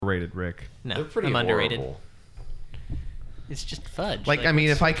overrated, Rick. No, They're pretty I'm underrated. horrible. It's just fudge. Like, I mean,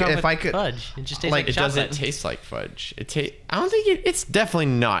 if I could, fudge, it just tastes like It chocolate. doesn't taste like fudge. I don't think it's definitely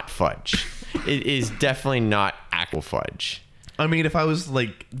not fudge. It is definitely not actual fudge. I mean, if I was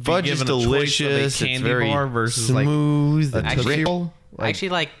like Fudge is delicious. candy It's very bar versus smooth. like a and Tootsie rich. Roll, I actually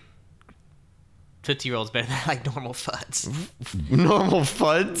like Tootsie Rolls better than I like normal fudge. Normal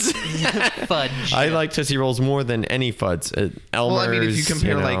Fuds. Fudge. I like Tootsie Rolls more than any Fuds. Elmer's. well, I mean, if you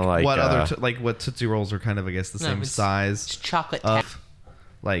compare like what other what Tootsie Rolls are kind of, I guess, the same it's size chocolate. of,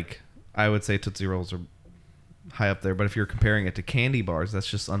 like, I would say Tootsie Rolls are high up there. But if you're comparing it to candy bars, that's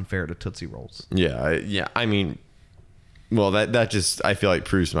just unfair to Tootsie Rolls. Yeah. I mean, well, that just I feel like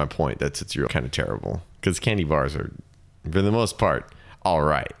proves my point that Tootsie Roll kind of terrible because candy bars are, for the most part, all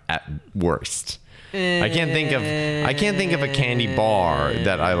right at worst. I can't think of a candy bar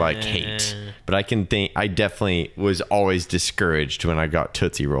that I like hate, but I definitely was always discouraged when I got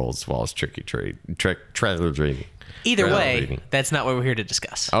Tootsie Rolls while I was treating. Either way, that's not what we're here to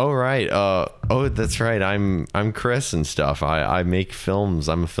discuss. Oh right. That's right. I'm Chris and stuff. I make films.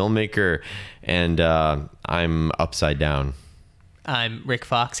 I'm a filmmaker, and I'm upside down. I'm Rick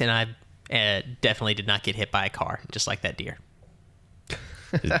Fox, and I definitely did not get hit by a car, just like that deer.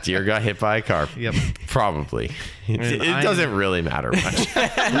 The deer got hit by a car. Yep. Probably. It doesn't really matter much.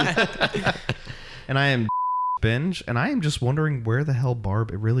 And I am Binge, and I am just wondering where the hell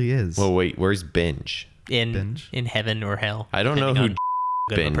Barb it really is. Well, wait. Where's Binge? In heaven or hell. I don't know depending who on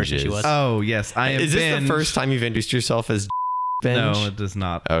good of a Binge person she is. was. Oh yes, I am. Is this Binge. the first time you've introduced yourself as Binge? No, it does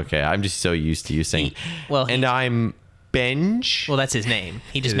not. Okay, I'm just so used to you saying. Well, and I'm Binge. Well, that's his name.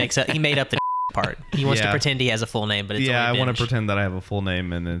 He just he made up the part. He wants to Yeah. pretend he has a full name, but it's Yeah, I only want to Binge. pretend that I have a full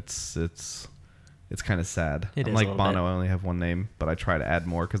name, and it's kind of sad. It I'm is a like little Bono. bit. I only have one name, but I try to add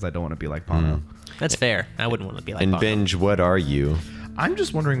more because I don't want to be like Bono. That's fair. I wouldn't want to be like And Bono. Binge, what are you? I'm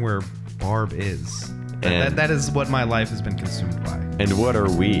just wondering where Barb is. And- That is what my life has been consumed by. And what are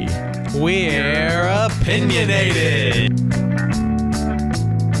we? We're opinionated.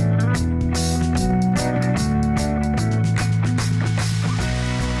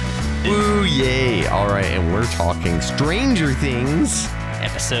 Woo, yay. All right, and we're talking Stranger Things.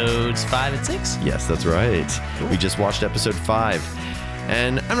 Episodes 5 and 6. Yes, that's right. We just watched episode 5.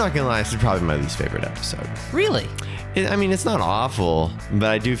 And I'm not going to lie, this is probably my least favorite episode. Really? I mean, it's not awful, but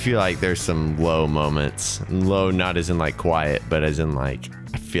I do feel like there's some low moments. Low, not as in like quiet, but as in like,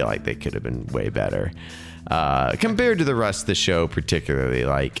 I feel like they could have been way better. Compared to the rest of the show, particularly,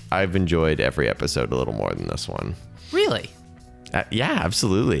 like, I've enjoyed every episode a little more than this one. Really? Yeah,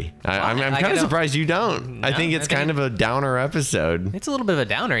 absolutely. I'm I kind of don't- surprised you don't. I No, think it's I think- kind of a downer episode. It's a little bit of a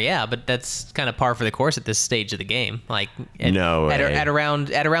downer, yeah, but that's kind of par for the course at this stage of the game. Like, No way. at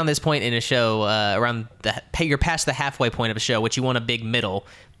around around this point in a show, you're past the halfway point of a show, which you want a big middle,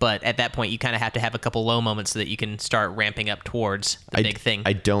 but at that point you kind of have to have a couple low moments so that you can start ramping up towards the big thing.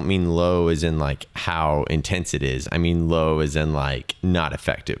 I don't mean low as in like how intense it is. I mean low as in like not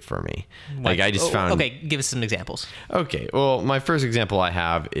effective for me. Like I just found. Okay, give us some examples. Okay, well, my first example I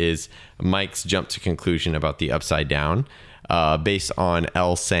have is Mike's jump to conclusion about the upside down, based on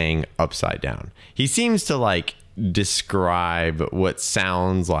Elle saying upside down. He seems to like describe what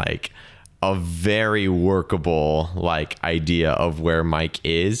sounds like a very workable like idea of where Mike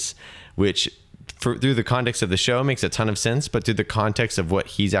is, which through the context of the show makes a ton of sense, but through the context of what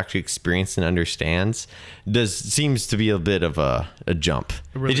he's actually experienced and understands seems to be a bit of a jump.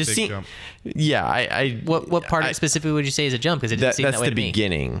 A really It just big jump. Yeah, What part specifically would you say is a jump? Because it didn't seem that's that way the to me.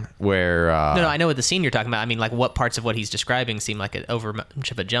 beginning where No, I know what the scene you're talking about. I mean, like, what parts of what he's describing seem like over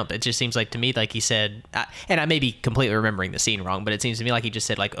much of a jump? It just seems like to me, like he said, and I may be completely remembering the scene wrong, but it seems to me like he just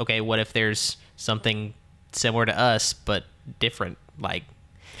said, like, okay, what if there's something similar to us but different? Like,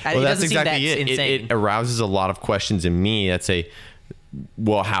 well, it that's doesn't seem exactly that it. insane. It arouses a lot of questions in me that say,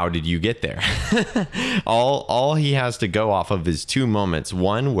 well, how did you get there? all he has to go off of is two moments.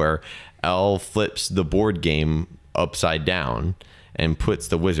 One where Elle flips the board game upside down and puts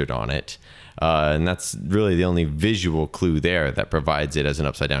the wizard on it. And that's really the only visual clue there that provides it as an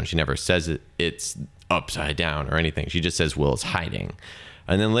upside down. She never says it's upside down or anything. She just says Will is hiding.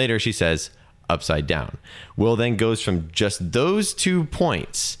 And then later she says upside down. Will then goes from just those 2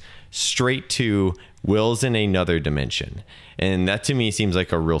 points straight to Will's in another dimension. And that to me seems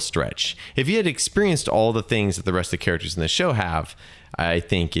like a real stretch. If you had experienced all the things that the rest of the characters in the show have, I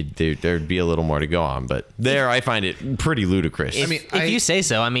think there'd be a little more to go on. But there, I find it pretty ludicrous. If you say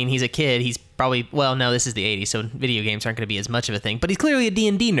so. I mean, he's a kid. He's probably, well, no, this is the 80s, so video games aren't going to be as much of a thing. But he's clearly a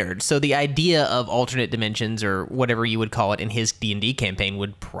D&D nerd. So the idea of alternate dimensions or whatever you would call it in his D&D campaign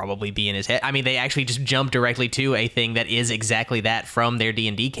would probably be in his head. I mean, they actually just jump directly to a thing that is exactly that from their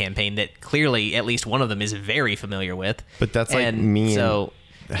D&D campaign that clearly at least one of them is very familiar with. But that's like me so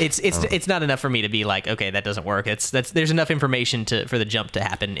it's not enough for me to be like, okay, that doesn't work. There's enough information for the jump to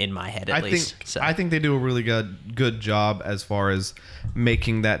happen in my head at least. I think they do a really good job as far as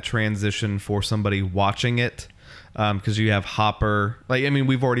making that transition for somebody watching it. Because you have Hopper,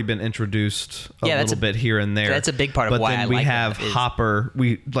 we've already been introduced a little bit here and there. That's a big part of why I like. But then we have Hopper.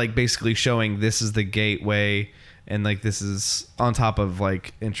 We basically showing this is the gateway, and this is on top of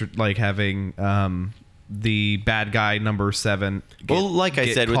having the bad guy number 7.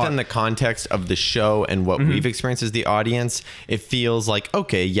 I said, within the context of the show and what we've experienced as the audience, it feels like,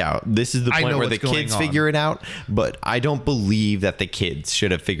 okay, yeah, this is the point where the kids figure it out, but I don't believe that the kids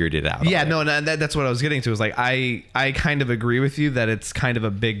should have figured it out. Yeah, no, that's what I was getting to. Is I kind of agree with you that it's kind of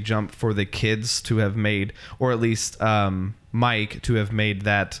a big jump for the kids to have made, or at least Mike to have made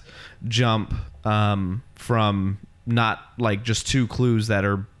that jump from not just 2 clues that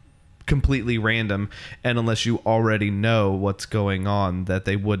are completely random, and unless you already know what's going on, that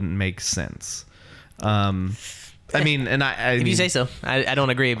they wouldn't make sense. If you say so, I don't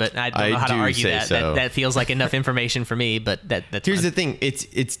agree, but I don't know how to argue that. So. That feels like enough information for me, but that's here's fine. the thing.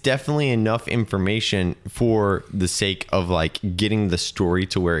 It's definitely enough information for the sake of getting the story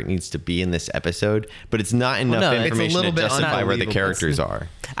to where it needs to be in this episode, but it's not enough information to justify where the characters are.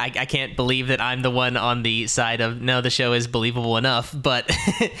 I can't believe that I'm the one on the side of, no, the show is believable enough, but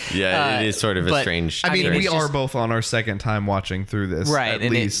yeah, it is sort of a strange. We are both on our second time watching through this, right? At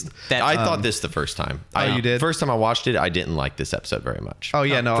least I thought this the first time. You did? First time I watched it, I didn't like this episode very much. Oh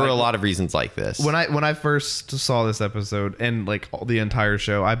yeah, no, for a lot of reasons like this. When I first saw this episode and the entire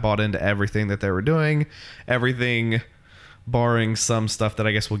show, I bought into everything that they were doing, everything barring some stuff that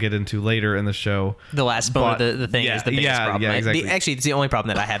I guess we'll get into later in the show. The last moment of the thing is the biggest problem. Yeah, exactly. Actually, it's the only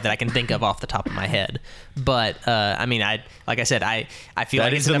problem that I have that I can think of off the top of my head. But like I said, I feel that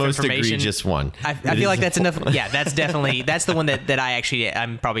like is it's the enough most information. Egregious one. I feel like that's enough. Yeah, that's the one that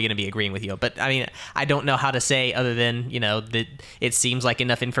I'm probably going to be agreeing with you. But I don't know how to say other than that it seems like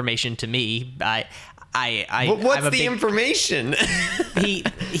enough information to me. What's the information?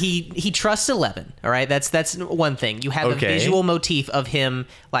 he trusts Eleven. All right, that's one thing. You have a visual motif of him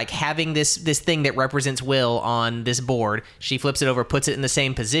having this thing that represents Will on this board. She flips it over, puts it in the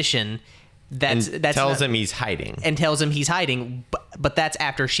same position. That's tells him he's hiding. And tells him he's hiding, but that's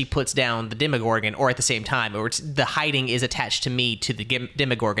after she puts down the Demogorgon, or at the same time, or the hiding is attached to me to the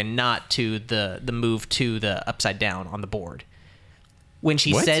Demogorgon, not to the move to the upside down on the board. When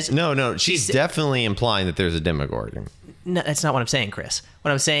she says no, she's definitely implying that there's a Demogorgon. No, that's not what I'm saying, Chris.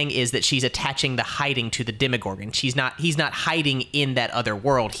 What I'm saying is that she's attaching the hiding to the Demogorgon. He's not hiding in that other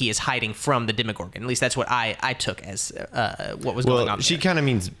world. He is hiding from the Demogorgon. At least that's what I took as what was going on. Well, she kind of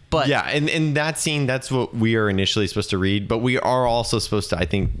means, but yeah, and in that scene, that's what we are initially supposed to read. But we are also supposed to, I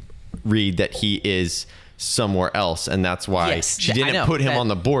think, read that he is somewhere else, and that's why she didn't put him on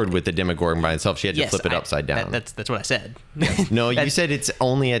the board with the Demogorgon by itself. She had to flip it upside down. That's what I said. No, you said it's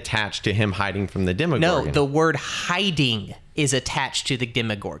only attached to him hiding from the Demogorgon. No, the word hiding is attached to the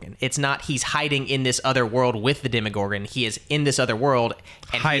Demogorgon. It's not he's hiding in this other world with the Demogorgon. He is in this other world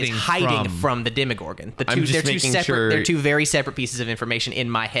and he is hiding from the Demogorgon. They're two very separate pieces of information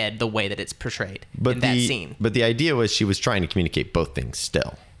in my head, the way that it's portrayed in that scene. But the idea was she was trying to communicate both things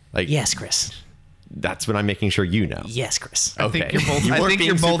still. Yes, Chris. That's what I'm making sure you know. Yes, Chris. Okay. I think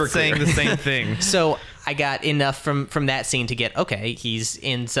you're both saying the same thing. So I got enough from that scene to get, okay, he's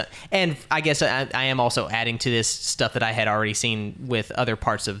in and I guess I am also adding to this stuff that I had already seen with other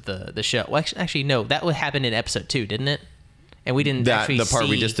parts of the show. Well, actually, no, that would happen in episode 2, didn't it? And we didn't actually the part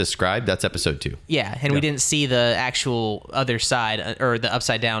we just described, that's episode 2. Yeah, and we didn't see the actual other side or the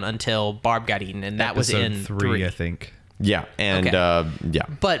upside down until Barb got eaten, and that was in 3, I think. Yeah, and yeah.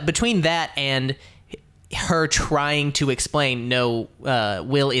 But between that and her trying to explain, no,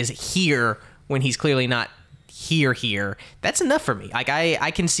 Will is here when he's clearly not here, that's enough for me.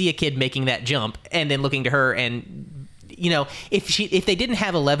 I can see a kid making that jump and then looking to her, and if they didn't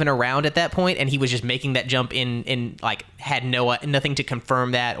have 11 around at that point and he was just making that jump in had nothing to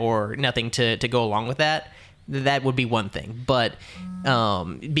confirm that or nothing to go along with that would be one thing. But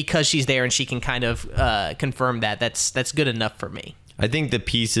because she's there and she can kind of confirm that's good enough for me. I think the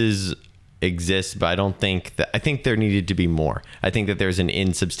pieces exist, but I think there needed to be more. I think that there's an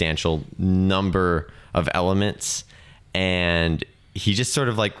insubstantial number of elements, and he just sort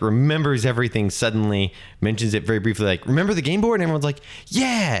of like remembers everything suddenly, mentions it very briefly, like, remember the game board? And everyone's like,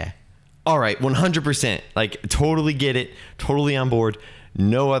 yeah, all right, 100%. Like, totally get it, totally on board.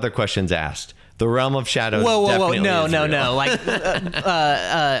 No other questions asked. The Realm of Shadows. Whoa! definitely No! is real. Like,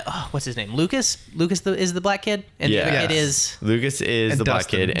 what's his name? Lucas is the black kid, and Yeah. it is Lucas is And the black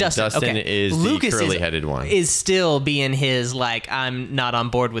Dustin. kid, and Dustin. Dustin Okay. is Lucas the curly-headed one. Is still being his like, I'm not on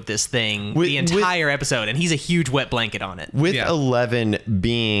board with this thing With- the entire episode, and he's a huge wet blanket on it. With Yeah. 11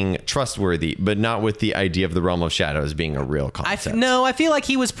 being trustworthy, but not with the idea of the Realm of Shadows being a real concept. I feel like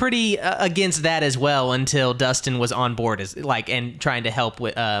he was pretty against that as well until Dustin was on board as like and trying to help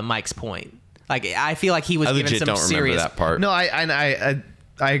with Mike's point. Like, I feel like he was I given legit some don't remember serious. that part. No, I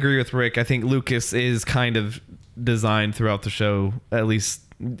agree with Rick. I think Lucas is kind of designed throughout the show, at least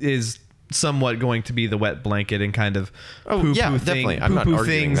is somewhat going to be the wet blanket and kind of Oh, yeah, definitely. I'm not poo-poo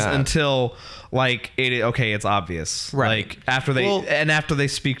arguing things that. until like it's obvious. Right. Like after they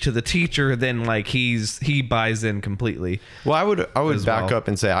speak to the teacher, then like he buys in completely. Well, I would As back well. up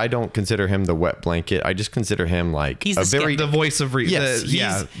and say I don't consider him the wet blanket. I just consider him like He's a the very The voice of Yes,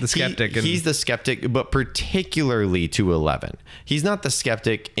 the skeptic. He's the skeptic, but particularly to 11. He's not the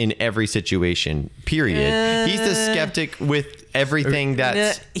skeptic in every situation, period. He's the skeptic with everything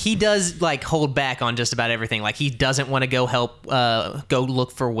that's... He does like hold back on just about everything. Like, he doesn't want to go go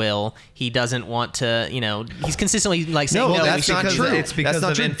look for Will. He doesn't want to, he's consistently like saying, No, no, that's we not shouldn't do true. that. It's because that's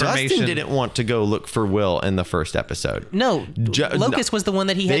not of true. information. Dustin didn't want to go look for Will in the first episode. No, Locust was the one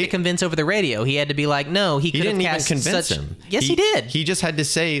that he had They- to convince over the radio. He had to be like, no, he He could have didn't even cast convince such... him. Yes, he did. He just had to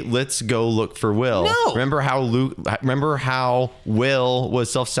say, "Let's go look for Will." No. Remember how Will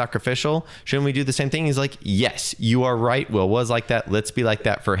was self-sacrificial? Shouldn't we do the same thing? He's like, "Yes, you are right. Will was like that. Let's be like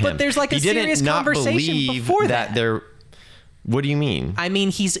that for him." But there's like a he didn't serious not conversation believe before that. there. What do you mean? I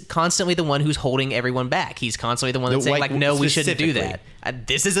mean, he's constantly the one who's holding everyone back. He's constantly the one that's saying, Like, like, no, we shouldn't do that. specifically.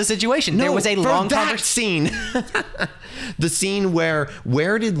 This is a situation. There was a for long that conversation. scene. The scene where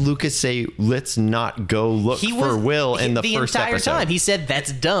did Lucas say, "Let's not go look for Will" in the first entire episode? time. He said,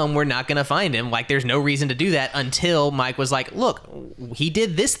 that's dumb. We're not going to find him. Like, there's no reason to do that until Mike was like, look, he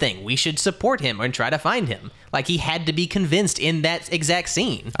did this thing. We should support him and try to find him. Like, he had to be convinced in that exact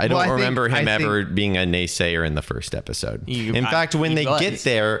scene. I don't Well, I think- remember him I think- ever being a naysayer in the first episode. In I- fact, when he they was. get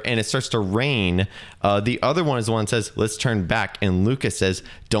there and it starts to rain, the other one is the one that says, "Let's turn back," and Lucas says,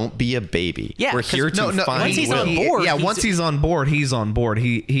 "Don't be a baby. Yeah, We're 'cause- here to No, find once he's Will." on board, Yeah, he's- once he's on board, he's on board.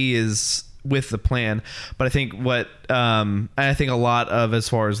 He is with the plan. But I think I think a lot of, as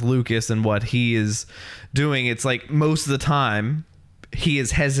far as Lucas and what he is doing, it's like most of the time he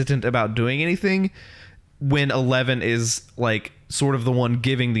is hesitant about doing anything when 11 is like sort of the one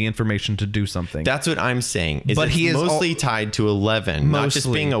giving the information to do something. That's what I'm saying. But It's he is mostly tied to 11, not just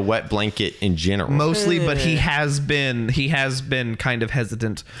Mostly. being a wet blanket in general. Mostly, but he has been kind of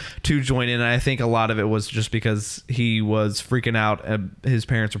hesitant to join in. And I think a lot of it was just because he was freaking out. His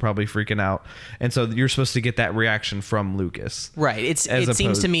parents were probably freaking out, and so you're supposed to get that reaction from Lucas. Right. It seems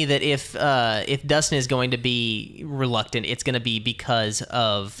opposed- to me that if Dustin is going to be reluctant, it's going to be because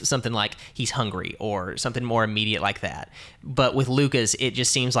of something like he's hungry or something more immediate like that. But with Lucas, it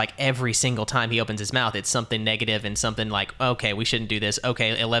just seems like every single time he opens his mouth, it's something negative and something like, okay, we shouldn't do this.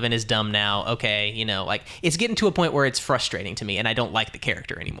 Okay, 11 is dumb now. Okay, like it's getting to a point where it's frustrating to me, and I don't like the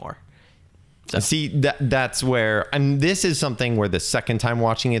character anymore. See, that's where, and this is something where the second time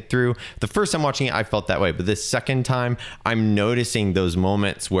watching it through, the first time watching it, I felt that way. But this second time, I'm noticing those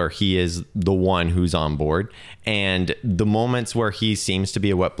moments where he is the one who's on board. And the moments where he seems to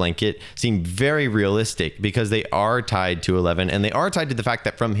be a wet blanket seem very realistic because they are tied to 11. And they are tied to the fact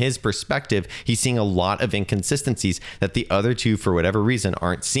that from his perspective, he's seeing a lot of inconsistencies that the other two, for whatever reason,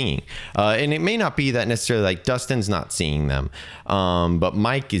 aren't seeing. And it may not be that necessarily like Dustin's not seeing them. But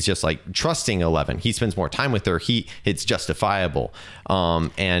Mike is just like trusting 11. He spends more time with her. It's justifiable.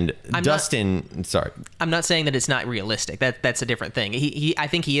 And Dustin, sorry. I'm not saying that it's not realistic. That's a different thing. I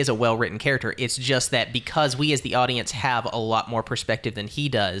think he is a well-written character. It's just that because we as the audience have a lot more perspective than he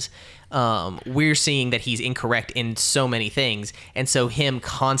does, we're seeing that he's incorrect in so many things. And so him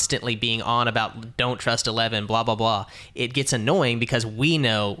constantly being on about don't trust 11, blah, blah, blah, it gets annoying because we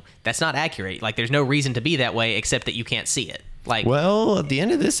know that's not accurate. Like, there's no reason to be that way except that you can't see it. Like, Well, at the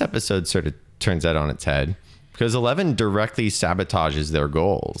end of this episode sort of turns that on its head because 11 directly sabotages their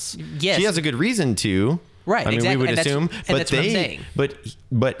goals. Yes. She has a good reason to. Right, I mean, exactly, we would and that's- assume, and but that's what I'm saying.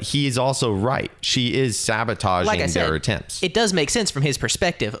 but he's also right. She is sabotaging like I said, their attempts. it does make sense from his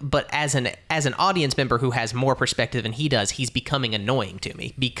perspective, but as an audience member who has more perspective than he does, he's becoming annoying to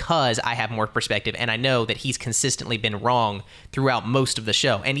me because I have more perspective and I know that he's consistently been wrong throughout most of the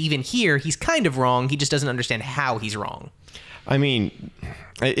show. And even here, he's kind of wrong. He just doesn't understand how he's wrong. I mean,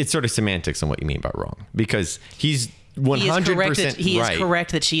 it's sort of semantics on what you mean by wrong, because he's 100% he is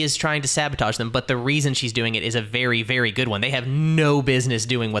correct that she is trying to sabotage them, but the reason she's doing it is a very, very good one. They have no business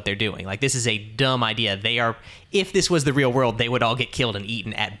doing what they're doing. Like, this is a dumb idea. If this was the real world, they would all get killed and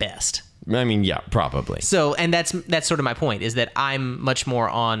eaten at best. I mean, yeah, probably. So, and that's sort of my point, is that I'm much more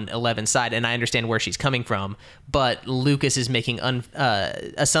on Eleven's side, and I understand where she's coming from, but Lucas is making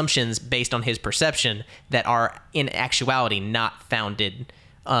assumptions based on his perception that are in actuality not founded,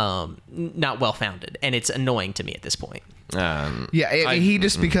 not well founded, and it's annoying to me at this point. He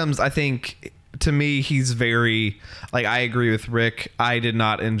just becomes, I think, to me, he's very, like, I agree with Rick. I did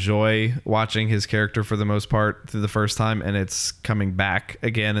not enjoy watching his character for the most part through the first time, and it's coming back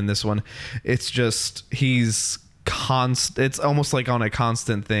again in this one. It's just, he's it's almost like on a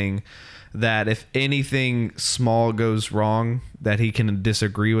constant thing that if anything small goes wrong, that he can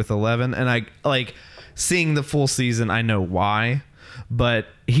disagree with 11. And I, like, seeing the full season, I know why, but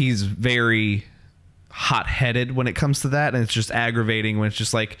he's very hot-headed when it comes to that, and it's just aggravating when it's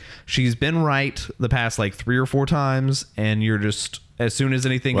just like, she's been right the past like 3 or 4 times, and you're just, as soon as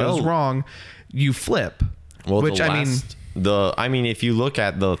anything goes wrong, you flip. Well, which I mean, if you look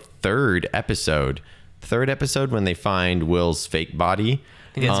at the third episode when they find Will's fake body,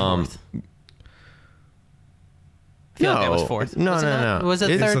 I think it's fourth. I feel like that was fourth. No. Was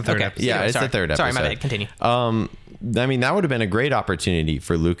it third? the third okay. episode. Yeah, it's the third episode. Sorry, my bad. Continue. I mean, that would have been a great opportunity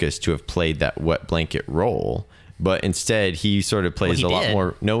for Lucas to have played that wet blanket role, but instead he sort of plays Well, he a lot did.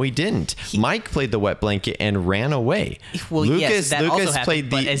 more. No, he didn't. Mike played the wet blanket and ran away. Well, yes, that also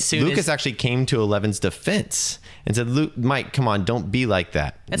happened, but as soon Lucas as- actually came to Eleven's defense and said, "Mike, come on, don't be like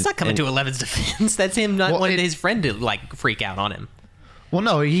that." That's not coming to 11's defense. That's him not wanting his friend to, like, freak out on him. Well,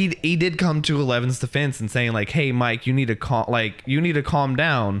 no, he did come to 11's defense and saying, like, "Hey, Mike, you need to calm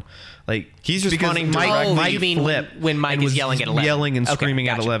down." Like, He's because responding You mean when Mike and is was yelling at 11? yelling and Okay, screaming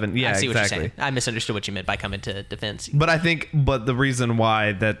gotcha. at 11. Yeah, I see what exactly. you're saying. I misunderstood what you meant by coming to defense. But I think, the reason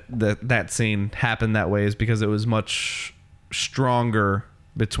why that scene happened that way is because it was much stronger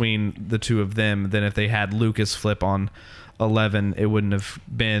between the two of them than if they had Lucas flip on 11. It wouldn't have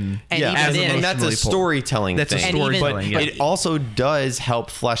been. And Yeah, even and, then- and that's a emotionally pulled. storytelling That's a thing. storytelling. But Yeah. it also does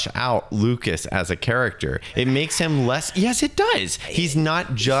help flesh out Lucas as a character. It makes him less. Yes, it does. He's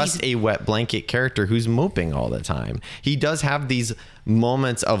not just a wet blanket character who's moping all the time. He does have these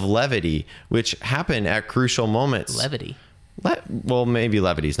moments of levity, which happen at crucial moments. Levity. Well, maybe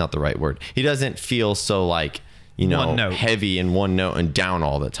levity is not the right word. He doesn't feel so, like, One note. heavy in one note and down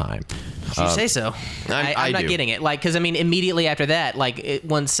all the time. You say so. I'm not do. getting it. Like, because I mean, immediately after that, like,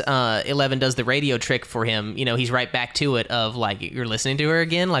 once 11 does the radio trick for him, you know, he's right back to it of, like, you're listening to her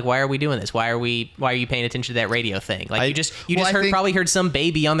again. Like, why are we doing this? Why are you paying attention to that radio thing? Like, probably heard some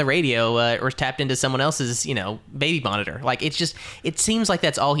baby on the radio or tapped into someone else's, you know, baby monitor. Like, it seems like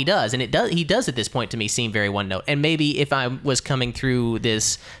that's all he does, and he does at this point to me seem very one note. And maybe if I was coming through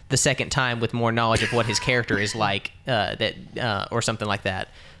this the second time with more knowledge of what his character is like, or something like that,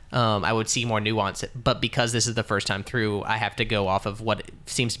 I would see more nuance. But because this is the first time through, I have to go off of what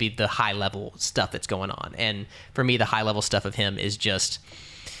seems to be the high level stuff that's going on. And for me, the high level stuff of him is just,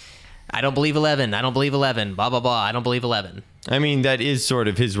 I don't believe 11. I don't believe 11. Blah, blah, blah. I don't believe 11. I mean, that is sort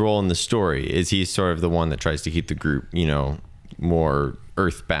of his role in the story, is he's sort of the one that tries to keep the group, you know, more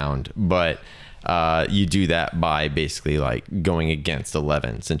earthbound. But you do that by basically, like, going against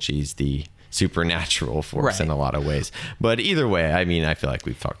 11, since she's the supernatural force in a lot of ways. But either way, I mean, I feel like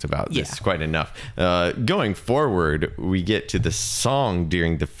we've talked about this quite enough. Going forward, we get to the song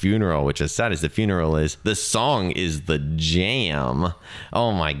during the funeral, which, as sad as the funeral is, the song is the jam.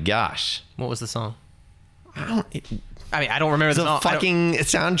 Oh my gosh. What was the song? I don't remember the the song. fucking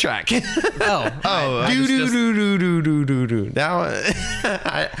soundtrack. Oh. Now,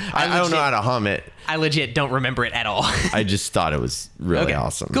 I don't know how to hum it. I legit don't remember it at all. I just thought it was really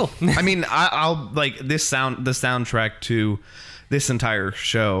awesome. Cool. I mean, I'll like the soundtrack to this entire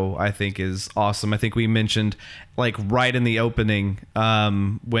show, I think, is awesome. I think we mentioned, like, right in the opening,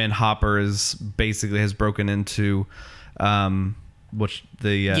 when Hopper has broken into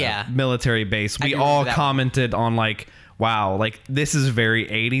military base. We all commented on, like, wow, like, this is very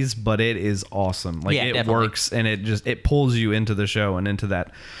 80s, but it is awesome. Like, it definitely works, and it pulls you into the show and into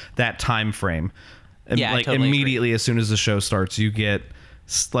that time frame. And, Yeah, I like, totally immediately as soon as the show starts, you get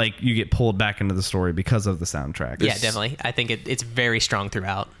pulled back into the story because of the soundtrack. Yeah, definitely. I think it's very strong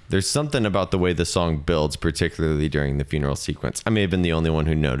throughout. There's something about the way the song builds, particularly during the funeral sequence. I may have been the only one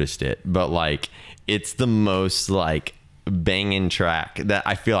who noticed it, but, like, it's the most, like, banging track that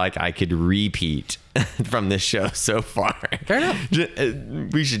I feel like I could repeat from this show so far. Fair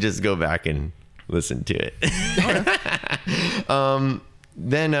enough. We should just go back and listen to it.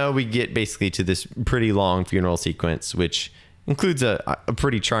 Then we get basically to this pretty long funeral sequence, which includes a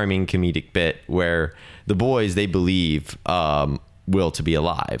pretty charming comedic bit where the boys, they believe Will to be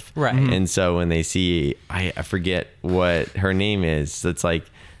alive. Right. And so when they see, I forget what her name is, it's like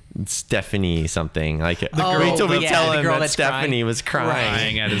Stephanie something. Like wait till we tell him that Stephanie was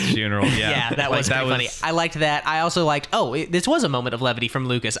crying at his funeral. Yeah, yeah, that was pretty funny. I liked that. I also liked. This was a moment of levity from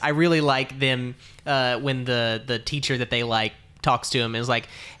Lucas. I really liked them when the teacher that they like talks to him and is like,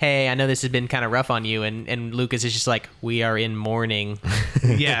 hey, I know this has been kind of rough on you, and Lucas is just like, we are in mourning.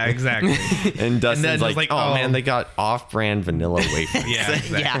 Yeah, exactly. And Dustin's like, oh man, they got off-brand vanilla wafers. Yeah,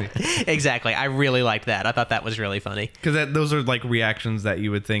 exactly. Yeah, exactly. I really liked that. I thought that was really funny. Because those are like reactions that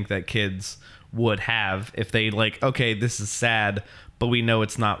you would think that kids would have if they like, okay, this is sad, but we know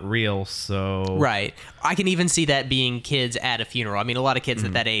it's not real, so... Right. I can even see that being kids at a funeral. I mean, a lot of kids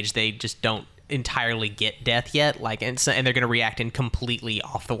at that age, they just don't entirely get death yet, like, and they're going to react in completely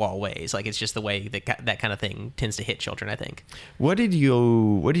off the wall ways. Like, it's just the way that kind of thing tends to hit children, I think. What did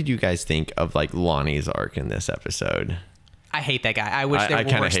you guys think of like Lonnie's arc in this episode? I hate that guy. I wish there were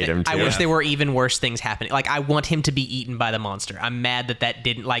kinda worse hate him too. I wish there were even worse things happening. Like, I want him to be eaten by the monster. I'm mad that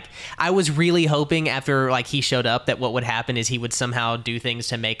didn't, like, I was really hoping after like he showed up that what would happen is he would somehow do things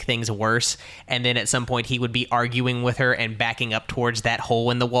to make things worse, and then at some point he would be arguing with her and backing up towards that hole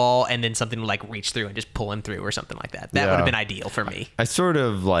in the wall, and then something would like reach through and just pull him through or something like that. That would have been ideal for me. I sort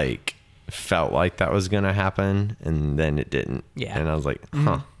of like felt like that was gonna happen, and then it didn't. Yeah. And I was like,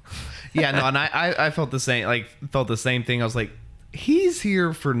 huh. Yeah, no, and I felt the same. Like, felt the same thing. I was like, he's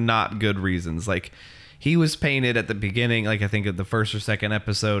here for not good reasons. Like, he was painted at the beginning, like I think of the first or second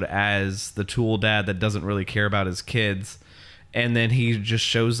episode, as the tool dad that doesn't really care about his kids, and then he just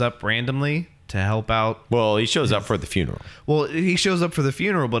shows up randomly to help out. Well, he shows up for the funeral. Well, he shows up for the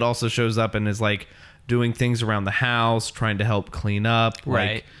funeral, but also shows up and is like doing things around the house, trying to help clean up,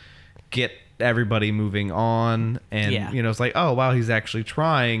 Right. like get everybody moving on, and you know, it's like, oh wow, he's actually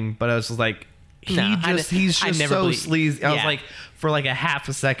trying. But I was just like, he's just so sleazy. I was like, for like a half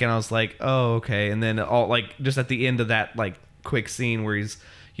a second, I was like, oh okay, and then all like just at the end of that like quick scene where he's,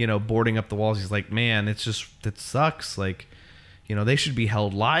 you know, boarding up the walls, he's like, man, it sucks. Like, you know, they should be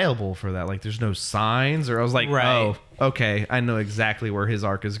held liable for that. Like, there's no signs. Or I was like, oh, okay, I know exactly where his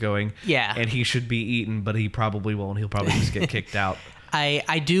arc is going. Yeah. And he should be eaten, but he probably won't. He'll probably just get kicked out.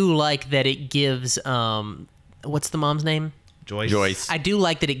 I do like that it gives what's the mom's name? Joyce. I do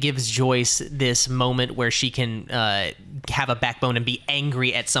like that it gives Joyce this moment where she can have a backbone and be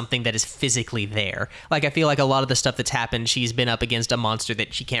angry at something that is physically there. Like, I feel like a lot of the stuff that's happened, she's been up against a monster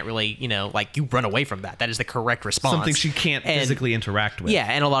that she can't really, you know, like, you run away from that. That is the correct response. Something she can't physically interact with. Yeah,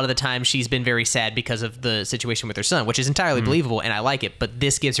 and a lot of the time she's been very sad because of the situation with her son, which is entirely believable, and I like it. But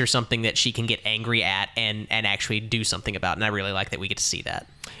this gives her something that she can get angry at and actually do something about, and I really like that we get to see that.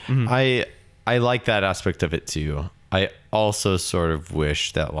 I like that aspect of it too. I also sort of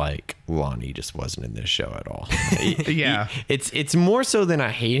wish that like Lonnie just wasn't in this show at all. Yeah. It's more so than I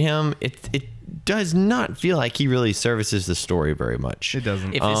hate him. It does not feel like he really services the story very much. It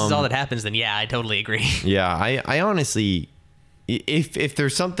doesn't. If this is all that happens, then yeah, I totally agree. Yeah, I honestly, if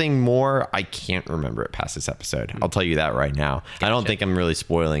there's something more, I can't remember it past this episode. I'll tell you that right now. Gotcha. I don't think I'm really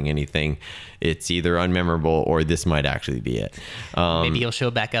spoiling anything. It's either unmemorable or this might actually be it. Maybe he'll show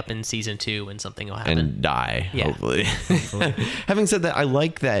back up in season 2 and something will happen. And die, hopefully. Having said that, I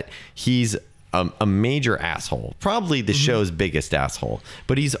like that he's a major asshole. Probably the show's biggest asshole.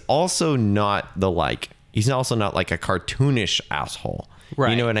 But he's also not he's also not like a cartoonish asshole.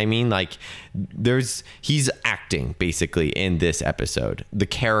 Right. You know what I mean? Like, he's acting basically in this episode. The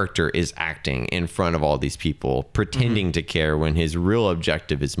character is acting in front of all these people, pretending to care when his real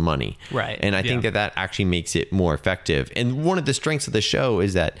objective is money. Right. And I think that actually makes it more effective. And one of the strengths of the show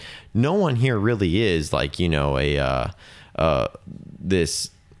is that no one here really is like, you know, this,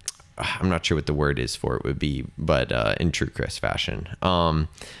 I'm not sure what the word is for it would be, but in true Chris fashion,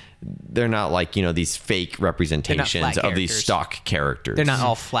 they're not like, you know, these fake representations of these stock characters. They're not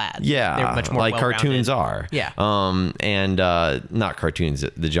all flat. Yeah. They're much more like cartoons are. Yeah. And not cartoons,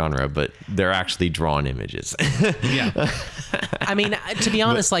 the genre, but they're actually drawn images. Yeah. I mean, to be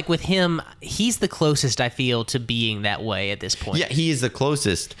honest, like with him, he's the closest I feel to being that way at this point. Yeah, he is the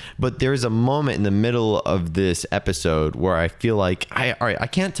closest. But there's a moment in the middle of this episode where I feel like, I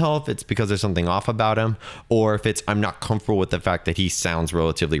can't tell if it's because there's something off about him or if it's I'm not comfortable with the fact that he sounds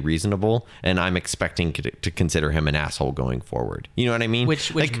relatively reasonable, and I'm expecting to consider him an asshole going forward. You know what I mean?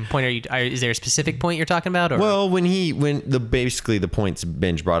 Which point is there a specific point you're talking about? Or? Well, basically the points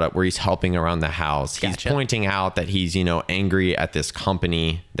Benj brought up where he's helping around the house, he's pointing out that he's, angry at this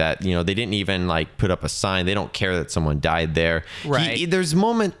company that, they didn't even like put up a sign. They don't care that someone died there. Right. It's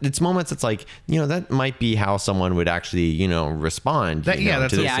moments it's like, that might be how someone would actually, respond that's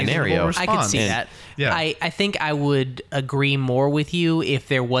to the a scenario. reasonable I could see that. Yeah. I think I would agree more with you if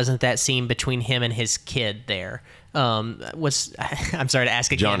there wasn't that scene between him and his kid there. I'm sorry to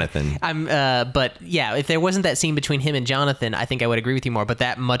ask again. Jonathan. But yeah, if there wasn't that scene between him and Jonathan, I think I would agree with you more. But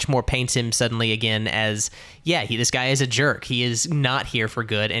that much more paints him suddenly again as, this guy is a jerk. He is not here for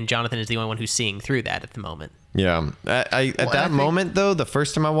good, and Jonathan is the only one who's seeing through that at the moment. Yeah. At that moment, though, the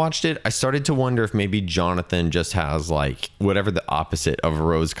first time I watched it, I started to wonder if maybe Jonathan just has like whatever the opposite of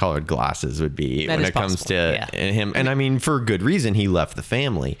rose-colored glasses would be when it comes to him. And I mean, for good reason, he left the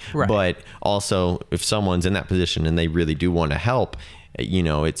family. Right. But also, if someone's in that position and they really do want to help,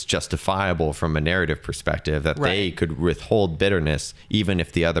 it's justifiable from a narrative perspective that they could withhold bitterness even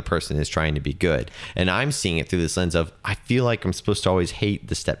if the other person is trying to be good. And I'm seeing it through this lens of, I feel like I'm supposed to always hate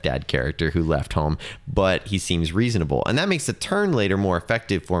the stepdad character who left home, but he seems reasonable. And that makes the turn later more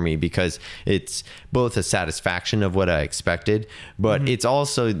effective for me because it's both a satisfaction of what I expected, but it's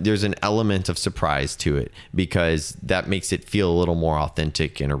also, there's an element of surprise to it because that makes it feel a little more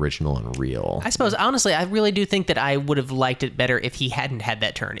authentic and original and real. I suppose, honestly, I really do think that I would have liked it better if he hadn't had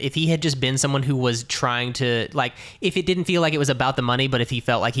that turn. If he had just been someone who was trying to, like, if it didn't feel like it was about the money, but if he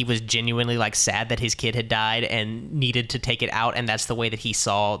felt like he was genuinely, like, sad that his kid had died and needed to take it out, and that's the way that he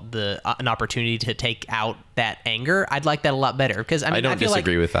saw an opportunity to take out that anger, I'd like that a lot better. Because I don't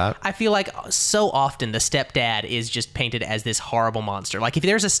disagree with that. I feel like so often the stepdad is just painted as this horrible monster. Like, if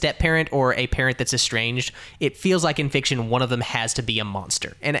there's a step-parent or a parent that's estranged, it feels like in fiction one of them has to be a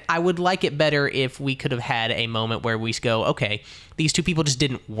monster. And I would like it better if we could have had a moment where we go, okay, these two people just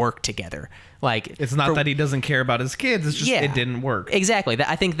didn't work together. Like, it's not that he doesn't care about his kids. It's just it didn't work. Exactly.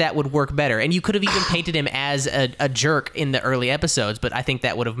 I think that would work better. And you could have even painted him as a jerk in the early episodes, but I think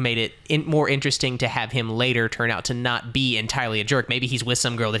that would have made it more interesting to have him later turn out to not be entirely a jerk. Maybe he's with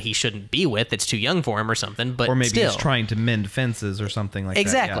some girl that he shouldn't be with that's too young for him or something, but or maybe still. he's trying to mend fences or something like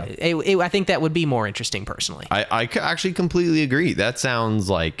exactly. that. Exactly. I think that would be more interesting personally. I actually completely agree. That sounds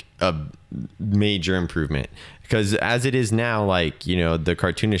like a major improvement. Because as it is now, like, the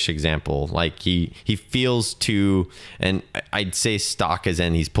cartoonish example, like he feels too, and I'd say stock as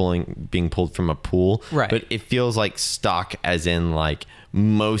in he's being pulled from a pool. Right. But it feels like stock as in like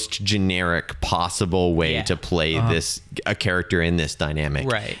most generic possible way to play a character in this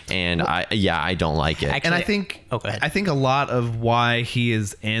dynamic. Right. And I don't like it. Actually, And I think go ahead. I think a lot of why he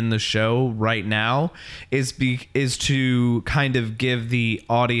is in the show right now is to kind of give the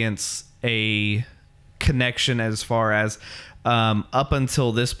audience a connection as far as up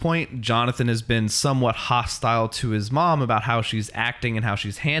until this point, Jonathan has been somewhat hostile to his mom about how she's acting and how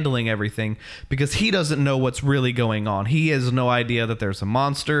she's handling everything because he doesn't know what's really going on. He has no idea that there's a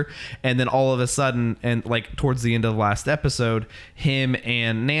monster. And then all of a sudden, and like towards the end of the last episode, him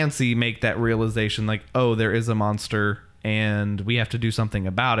and Nancy make that realization like, oh, there is a monster and we have to do something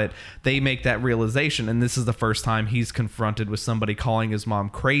about it. They make that realization, and this is the first time he's confronted with somebody calling his mom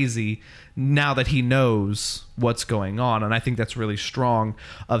crazy now that he knows what's going on. And I think that's really strong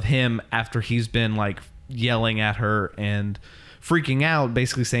of him after he's been like yelling at her and freaking out,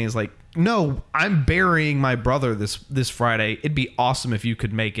 basically saying is like, no, I'm burying my brother this Friday. It'd be awesome if you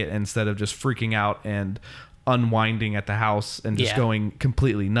could make it, instead of just freaking out and unwinding at the house and just going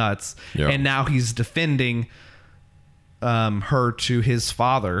completely nuts. Yeah. And now he's defending her to his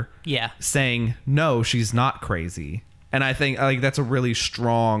father, saying no, she's not crazy. And I think like that's a really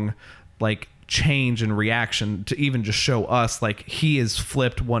strong like change in reaction to even just show us like he is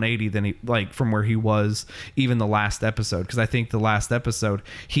flipped 180 than he like from where he was even the last episode, because I think the last episode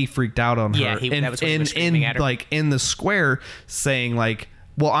he freaked out on her in like in the square saying like,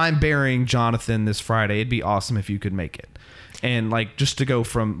 well, I'm burying Jonathan this Friday, it'd be awesome if you could make it. And like just to go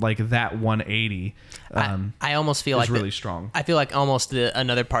from like that 180, I almost feel like really strong. I feel like almost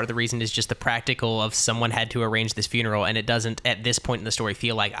another part of the reason is just the practical of someone had to arrange this funeral, and it doesn't at this point in the story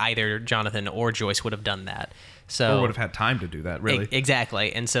feel like either Jonathan or Joyce would have done that. So or would have had time to do that, really.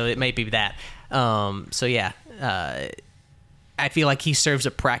 Exactly, and so it may be that. I feel like he serves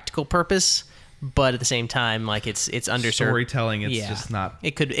a practical purpose, but at the same time, like it's underserved Storytelling, it's just not.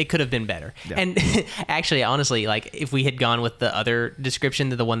 It could have been better. Yeah. And actually, honestly, like if we had gone with the other description,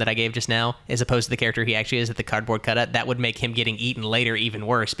 the one that I gave just now, as opposed to the character he actually is at the cardboard cutout, that would make him getting eaten later even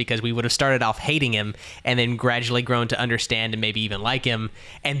worse, because we would have started off hating him and then gradually grown to understand and maybe even like him,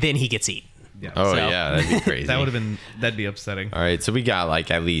 and then he gets eaten. Yeah. Oh So- yeah, that'd be crazy. That'd be upsetting. All right, so we got like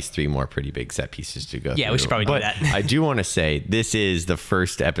at least 3 more pretty big set pieces to go. Yeah, we through. should probably do But that. I do want to say this is the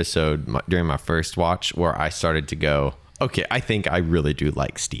first episode during my first watch where I started to go, okay, I think I really do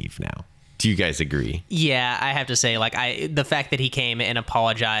like Steve now. Do you guys agree? Yeah, I have to say, like, the fact that he came and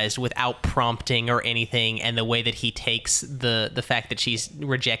apologized without prompting or anything, and the way that he takes the fact that she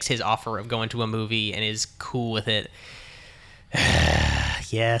rejects his offer of going to a movie and is cool with it.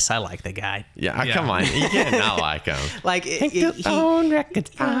 Yes, I like the guy. Yeah, Yeah. come on, you can't not like him. Like it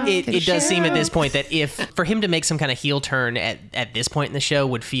does seem at this point that if for him to make some kind of heel turn at this point in the show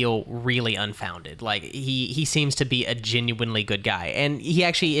would feel really unfounded. Like he seems to be a genuinely good guy, and he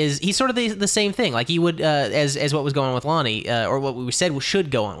actually is. He's sort of the same thing. Like he would as what was going on with Lonnie, or what we said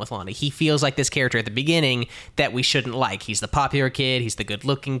should go on with Lonnie. He feels like this character at the beginning that we shouldn't like. He's the popular kid. He's the good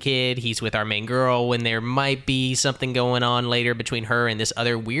looking kid. He's with our main girl when there might be something going on later between her and this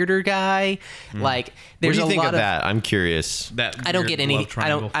other weirder guy. Like What there's do you a think lot of that? I'm curious. That I don't weird get any. love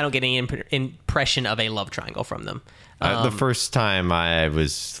triangle. I don't get any impression of a love triangle from them. The first time I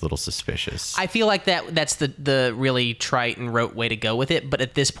was a little suspicious. I feel like that's the really trite and rote way to go with it. But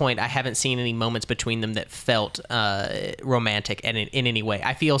at this point, I haven't seen any moments between them that felt romantic and in any way.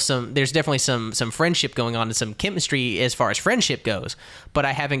 I feel there's definitely some friendship going on and some chemistry as far as friendship goes. But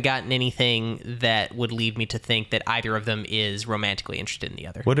I haven't gotten anything that would lead me to think that either of them is romantically interested in the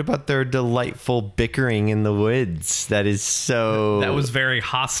other. What about their delightful bickering in the woods? That is so. That was very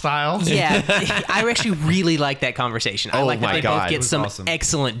hostile. Yeah, I actually really like that conversation. I Oh like that my they God. both It get was some awesome.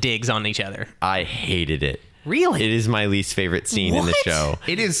 excellent digs on each other. I hated it. Really? It is my least favorite scene in the What? show.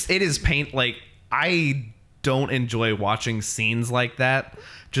 It is paint like I don't enjoy watching scenes like that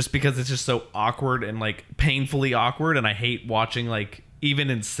just because it's just so awkward and like painfully awkward, and I hate watching like even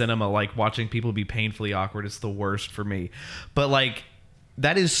in cinema like watching people be painfully awkward. It's the worst for me. But like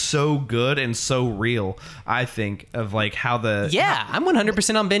that is so good and so real, I think, of like how the Yeah, I'm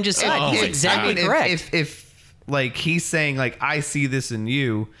 100% on Ben's side. He's exactly correct. If like he's saying like I see this in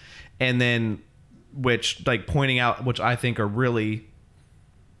you, and then which like pointing out which I think are really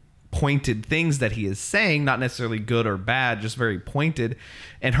pointed things that he is saying, not necessarily good or bad, just very pointed,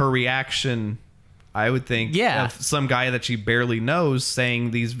 and her reaction, I would think, Yeah. of some guy that she barely knows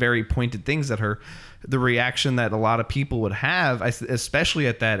saying these very pointed things at her, the reaction that a lot of people would have, especially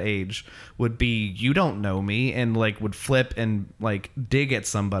at that age, would be, you don't know me, and like would flip and like dig at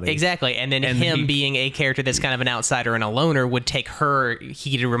somebody. Exactly. And then And him he- being a character that's kind of an outsider and a loner would take her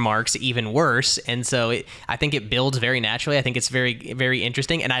heated remarks even worse. And so I think it builds very naturally. I think it's very, very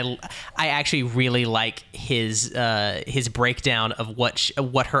interesting. And I actually really like his breakdown of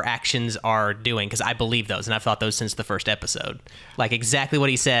what her actions are doing, because I believe those. And I've thought those since the first episode. Like exactly what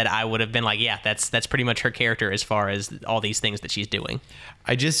he said, I would have been like, yeah, that's pretty much her character as far as all these things that she's doing.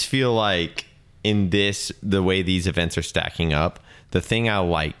 I just feel like in this, the way these events are stacking up, the thing I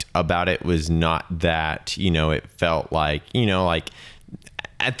liked about it was not that, it felt like, like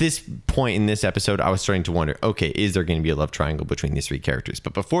at this point in this episode, I was starting to wonder, okay, is there going to be a love triangle between these 3 characters?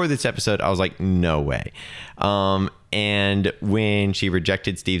 But before this episode, I was like, no way. And when she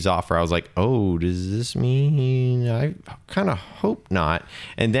rejected Steve's offer, I was like, oh, does this mean I kind of hope not?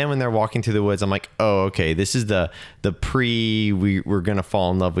 And then when they're walking through the woods, I'm like, oh, okay, this is the we're going to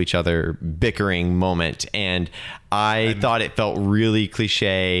fall in love with each other bickering moment. And I thought it felt really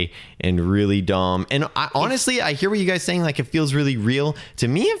cliche and really dumb. And honestly, I hear what you guys saying, like it feels really real. To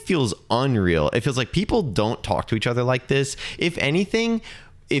me, it feels unreal. It feels like people don't talk to each other like this. If anything,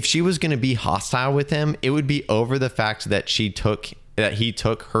 if she was going to be hostile with him, it would be over the fact that he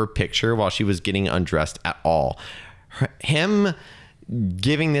took her picture while she was getting undressed at all. Him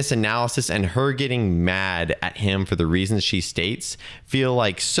giving this analysis and her getting mad at him for the reasons she states feel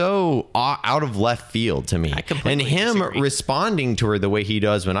like so out of left field to me. I completely And him disagree. responding to her the way he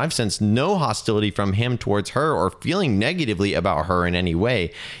does when I've sensed no hostility from him towards her or feeling negatively about her in any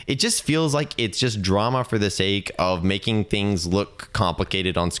way, it just feels like it's just drama for the sake of making things look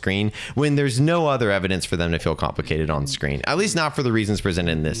complicated on screen when there's no other evidence for them to feel complicated on screen, at least not for the reasons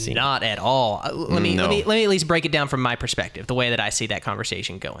presented in this scene. Not at all. Let me at least break it down from my perspective, the way that I see that that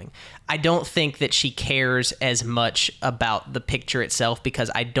conversation going. I don't think that she cares as much about the picture itself because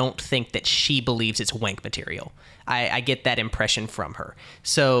I don't think that she believes it's wank material. I get that impression from her.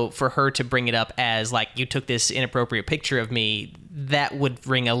 So for her to bring it up as like, you took this inappropriate picture of me, that would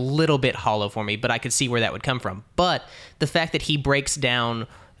ring a little bit hollow for me, but I could see where that would come from. But the fact that he breaks her down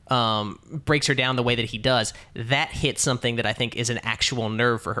the way that he does, that hits something that I think is an actual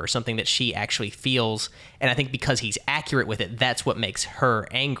nerve for her, something that she actually feels. And I think because he's accurate with it, that's what makes her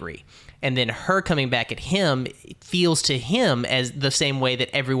angry. And then her coming back at him feels to him as the same way that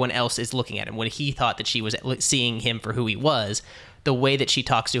everyone else is looking at him. When he thought that she was seeing him for who he was, the way that she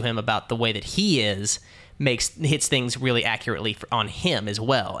talks to him about the way that he is hits things really accurately on him as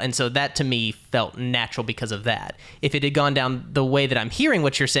well. And so that to me felt natural because of that. If it had gone down the way that I'm hearing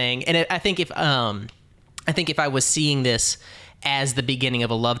what you're saying, and I think if I was seeing this as the beginning of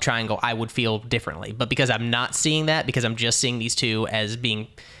a love triangle, I would feel differently. But because I'm not seeing that, because I'm just seeing these two as being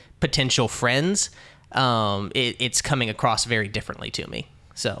potential friends, it's coming across very differently to me.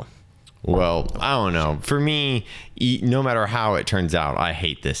 So, well, I don't know. For me, no matter how it turns out, I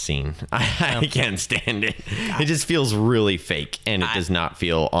hate this scene. I can't stand it. It just feels really fake, and it does not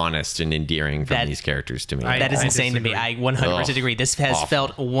feel honest and endearing from these characters to me. That is insane to me. I 100% agree. This has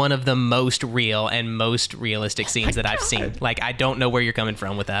felt one of the most real and most realistic scenes that I've seen. Like, I don't know where you're coming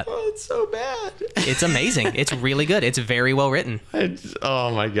from with that. Oh, it's so bad. It's amazing. It's really good. It's very well written. Oh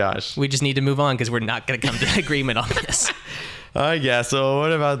my gosh. We just need to move on because we're not going to come to agreement on this. I guess. So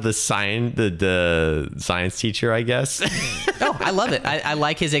what about the science teacher, I guess? Oh, I love it. I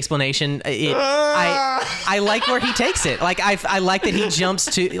like his explanation. I like where he takes it. Like, I like that he jumps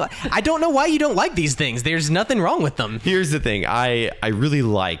to, I don't know why you don't like these things. There's nothing wrong with them. Here's the thing. I really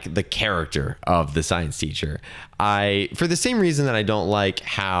like the character of the science teacher. For the same reason that I don't like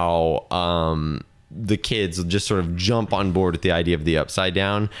how, the kids just sort of jump on board with the idea of the upside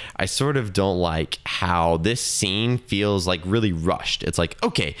down. I sort of don't like how this scene feels like really rushed. It's like,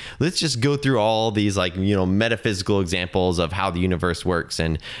 okay, let's just go through all these metaphysical examples of how the universe works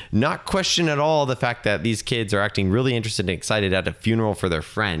and not question at all the fact that these kids are acting really interested and excited at a funeral for their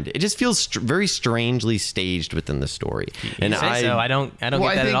friend. It just feels very strangely staged within the story. And I don't get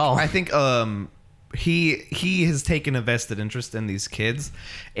that at all. I think he has taken a vested interest in these kids,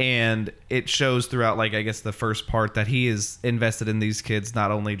 and it shows throughout, like, I guess the first part that he is invested in these kids not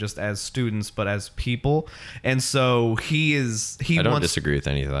only just as students but as people. And so I don't disagree with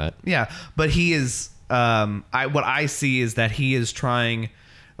any of that. Yeah, but he is what I see is that he is trying,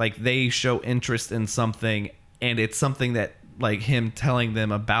 like, they show interest in something, and it's something that, like, him telling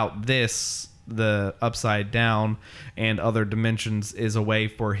them about this, the upside down and other dimensions, is a way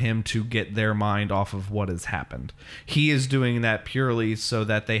for him to get their mind off of what has happened. He is doing that purely so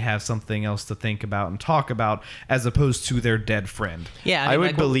that they have something else to think about and talk about, as opposed to their dead friend. Yeah, I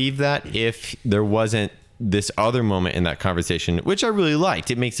would believe that if there wasn't this other moment in that conversation, which I really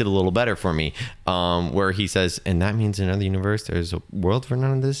liked. It makes it a little better for me, where he says, and that means in another universe there's a world where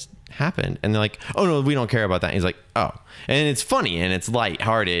none of this happened. And they're like, oh no, we don't care about that. And he's like, oh. And it's funny and it's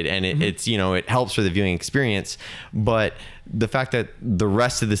lighthearted and it's, it helps for the viewing experience. But the fact that the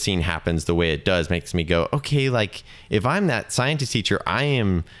rest of the scene happens the way it does makes me go, okay, like, if I'm that scientist teacher, I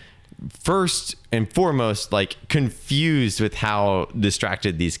am first and foremost, like, confused with how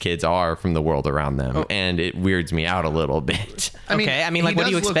distracted these kids are from the world around them, and it weirds me out a little bit. I mean, like, what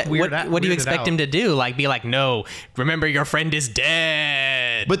do you expect? What do you expect him to do? Like, be like, no, remember your friend is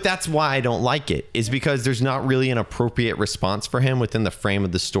dead. But that's why I don't like it, is because there's not really an appropriate response for him within the frame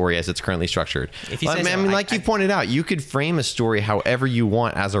of the story as it's currently structured. If you say so, like you pointed out, you could frame a story however you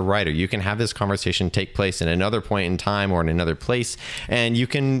want as a writer. You can have this conversation take place in another point in time or in another place, and you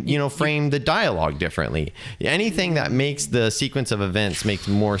can, frame the dialogue differently. Anything that makes the sequence of events make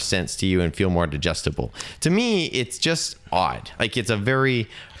more sense to you and feel more digestible. To me, it's just odd. Like, it's a very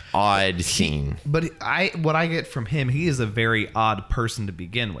odd scene. But what I get from him, he is a very odd person to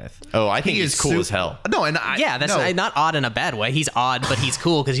begin with. Oh, I think he's cool as hell. No, and that's not odd in a bad way. He's odd, but he's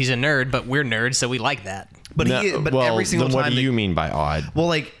cool because he's a nerd. But we're nerds, so we like that. But every single time. What do you mean by odd? Well,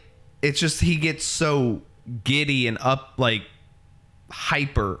 like, it's just he gets so giddy and up, like,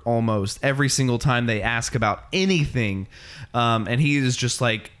 hyper almost every single time they ask about anything, and he is just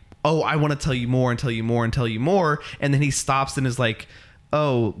like, oh, I want to tell you more and tell you more and tell you more, and then he stops and is like,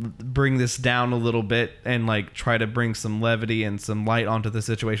 oh, bring this down a little bit and, like, try to bring some levity and some light onto the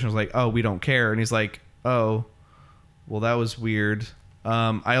situation. It's like, oh, we don't care. And he's like, oh, well, that was weird.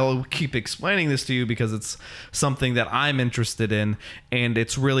 I'll keep explaining this to you because it's something that I'm interested in, and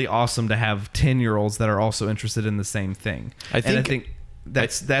it's really awesome to have 10-year-olds that are also interested in the same thing. I think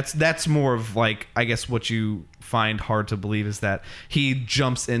that's more of like, I guess what you find hard to believe is that he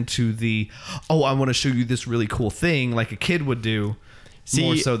jumps into the, oh, I want to show you this really cool thing like a kid would do,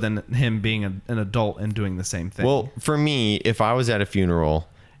 more so than him being an adult and doing the same thing. Well, for me, if I was at a funeral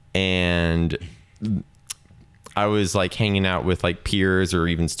and I was like hanging out with like peers or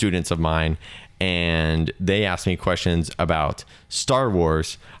even students of mine, and they asked me questions about Star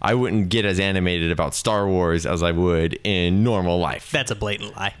Wars, I wouldn't get as animated about Star Wars as I would in normal life. That's a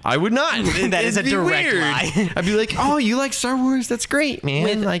blatant lie. I would not. That is a direct lie. I'd be like, oh, you like Star Wars? That's great,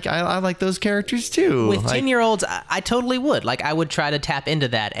 man. Like, I like those characters too. With like, 10-year-olds, I totally would. Like, I would try to tap into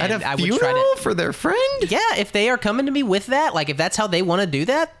that. And at a I would funeral try to, for their friend? yeah, if they are coming to me with that, like if that's how they want to do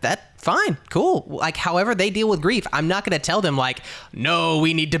that, fine, cool. Like however they deal with grief, I'm not going to tell them like, no,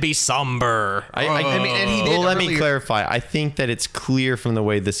 we need to be somber. I mean, and he did Well, let me earlier- clarify. I think that it's clear from the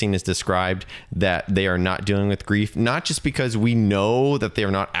way the scene is described that they are not dealing with grief, not just because we know that they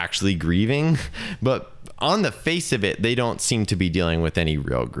are not actually grieving, but on the face of it, they don't seem to be dealing with any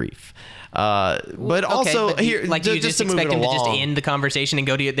real grief. But also, but here, like, do you just to move expect it them to just along, end the conversation and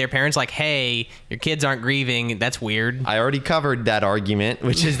go to their parents like, hey, your kids aren't grieving? That's weird. I already covered that argument,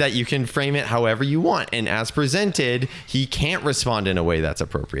 which is that you can frame it however you want. And as presented, he can't respond in a way that's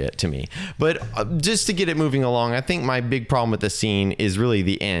appropriate to me. But just to get it moving along, I think my big problem with the scene is really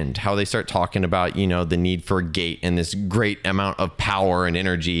the end, how they start talking about, you know, the need for a gate and this great amount of power and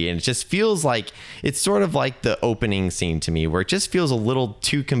energy. And it just feels like it's sort of like the opening scene to me, where it just feels a little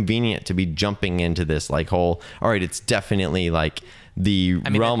too convenient to be jumping into this like whole, all right, it's definitely like the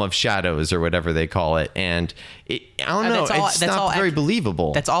realm of shadows or whatever they call it, and I don't know, it's not very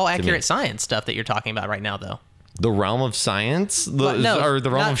believable. That's all to me. accurate science stuff that you're talking about right now, though. The realm of science, or the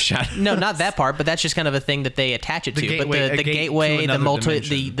realm of shadows. No, not that part, but that's just kind of a thing that they attach it to. Gateway, but the gateway,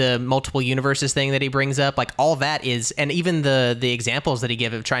 the multiple universes thing that he brings up, like all that is, and even the examples that he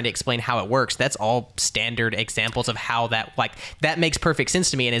gives of trying to explain how it works, that's all standard examples of how that, like, that makes perfect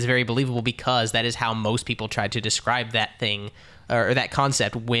sense to me and is very believable because that is how most people try to describe that thing or that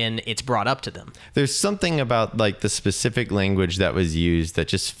concept when it's brought up to them. There's something about like the specific language that was used that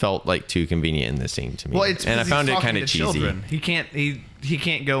just felt like too convenient in the scene to me. Well, it's and I because found he's it kind talking of to cheesy. children. He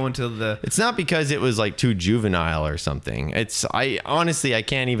can't go into the. It's not because it was like too juvenile or something. I honestly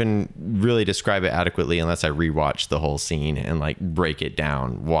can't even really describe it adequately unless I rewatch the whole scene and like break it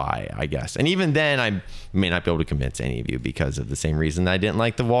down why, I guess. And even then I may not be able to convince any of you because of the same reason that I didn't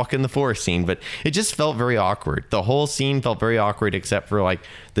like the walk in the forest scene, but it just felt very awkward. The whole scene felt very awkward except for like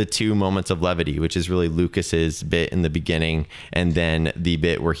the two moments of levity, which is really Lucas's bit in the beginning and then the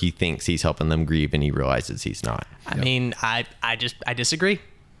bit where he thinks he's helping them grieve and he realizes he's not. I mean, I disagree,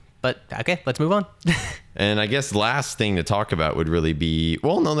 but okay, let's move on. And I guess last thing to talk about would really be,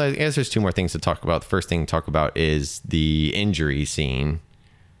 well, no, I guess there's two more things to talk about. The first thing to talk about is the injury scene.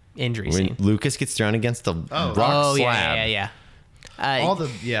 When Lucas gets thrown against the rock slab. Yeah. all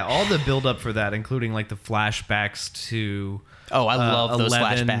the build up for that, including like the flashbacks to. Oh, I love those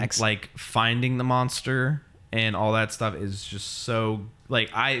 11, flashbacks. Like finding the monster and all that stuff is just so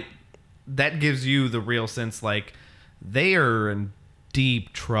like that gives you the real sense like they are in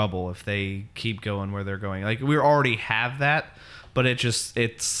deep trouble if they keep going where they're going. Like we already have that, but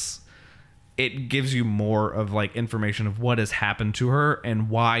it gives you more of like information of what has happened to her and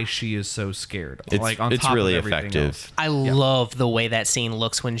why she is so scared. It's really effective. I love the way that scene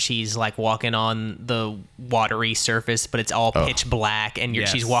looks when she's like walking on the watery surface, but it's all pitch black, and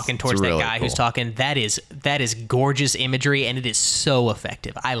she's walking towards that really guy cool. who's talking. That is gorgeous imagery, and it is so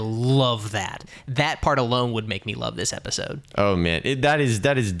effective. I love that. That part alone would make me love this episode. Oh man, that is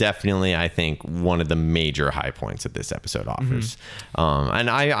definitely, I think, one of the major high points that this episode offers. And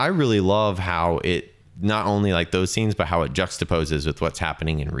I really love how it not only like those scenes, but how it juxtaposes with what's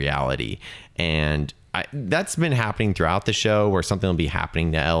happening in reality. And that's been happening throughout the show, where something will be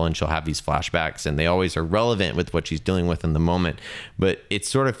happening to Elle and she'll have these flashbacks and they always are relevant with what she's dealing with in the moment. But it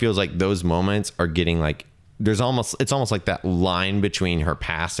sort of feels like those moments are getting like, it's almost like that line between her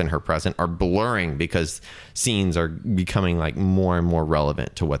past and her present are blurring because scenes are becoming like more and more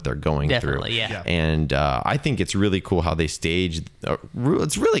relevant to what they're going through. Yeah. And I think it's really cool how they staged.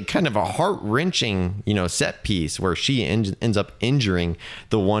 It's really kind of a heart-wrenching, set piece where she ends up injuring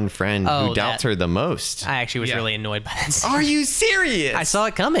the one friend who doubts her the most. I actually was really annoyed by that scene. Are you serious? I saw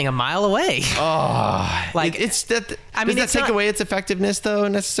it coming a mile away. Like it's that. I mean, does that take away its effectiveness though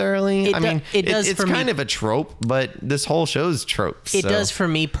necessarily? It does it's for me. kind of a trope. trope, but this whole show's tropes. It does for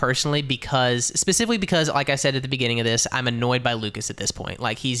me personally specifically because, like I said at the beginning of this, I'm annoyed by Lucas at this point.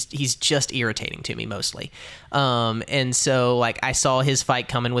 Like he's just irritating to me mostly. And so like I saw his fight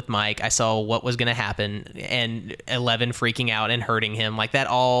coming with Mike. I saw what was going to happen, and Eleven freaking out and hurting him. Like that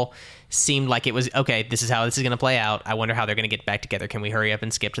all seemed like it was okay. This is how this is going to play out. I wonder how they're going to get back together. Can we hurry up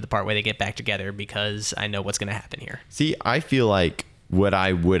and skip to the part where they get back together, because I know what's going to happen here. See, I feel like what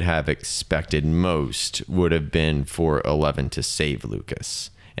I would have expected most would have been for Eleven to save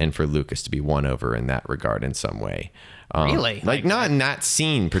Lucas and for Lucas to be won over in that regard in some way. Really? Like not in that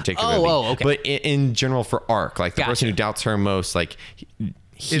scene particularly, okay. but in general for Arc, like the person who doubts her most, like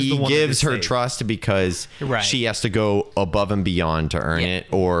he gives her trust because she has to go above and beyond to earn it,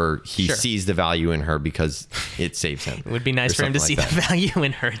 or he sees the value in her because it saves him. It would be nice for him to see the value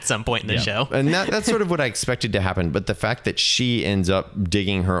in her at some point in the show. And that's sort of what I expected to happen. But the fact that she ends up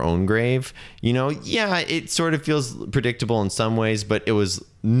digging her own grave, it sort of feels predictable in some ways, but it was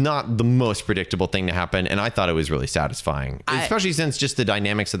not the most predictable thing to happen. And I thought it was really satisfying, especially since just the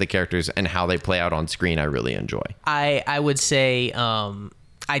dynamics of the characters and how they play out on screen, I really enjoy. I would say,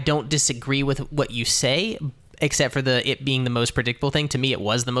 I don't disagree with what you say, except for it being the most predictable thing. To me, it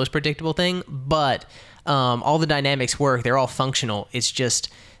was the most predictable thing, but all the dynamics work. They're all functional.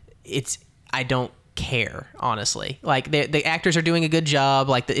 I don't care, honestly. Like the actors are doing a good job.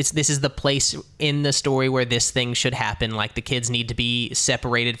 Like this is the place in the story where this thing should happen. Like the kids need to be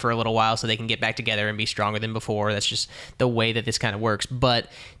separated for a little while so they can get back together and be stronger than before. That's just the way that this kind of works.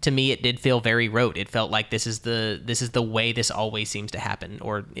 But to me, it did feel very rote. It felt like this is the way this always seems to happen,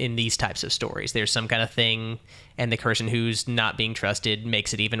 or in these types of stories. There's some kind of thing, and the person who's not being trusted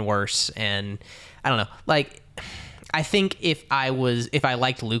makes it even worse. And I don't know, like, I think if I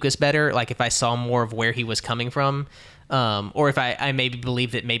liked Lucas better, like if I saw more of where he was coming from, or if I maybe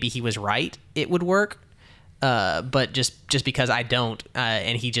believed that maybe he was right, it would work. But just because I don't,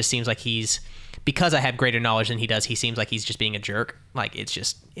 and he just seems like because I have greater knowledge than he does, he seems like he's just being a jerk. Like it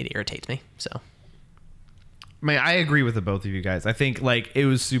irritates me. So. I mean, I agree with the both of you guys. I think like it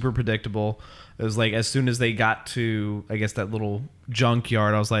was super predictable. It was like as soon as they got to, I guess, that little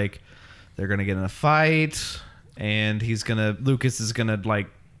junkyard, I was like, they're gonna get in a fight. And Lucas is gonna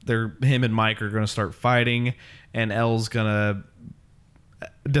him and Mike are gonna start fighting, and Elle's gonna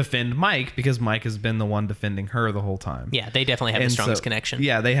defend Mike because Mike has been the one defending her the whole time. Yeah, they definitely have the strongest connection.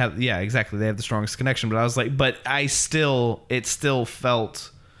 Yeah, they have. Yeah, exactly. They have the strongest connection. But I was like, it still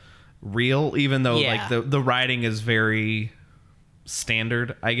felt real, even though like the writing is very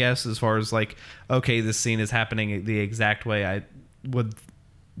standard, I guess, as far as like, okay, this scene is happening the exact way I would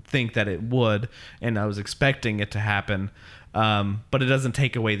think that it would, and I was expecting it to happen, but it doesn't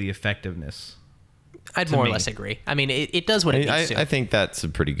take away the effectiveness. I'd more or less agree. I mean, it does what it needs to. I think that's a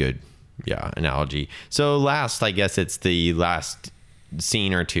pretty good analogy. So last, I guess it's the last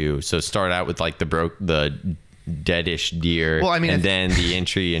scene or two. So start out with like the deadish deer, and then the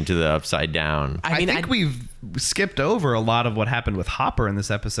entry into the upside down. I think we've skipped over a lot of what happened with Hopper in this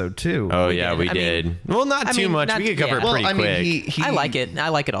episode too. Oh yeah, we did. Well, not too much. We could cover it pretty quick. I like it. I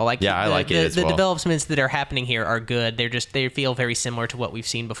like it all. Like I like it as well. The developments that are happening here are good. They feel very similar to what we've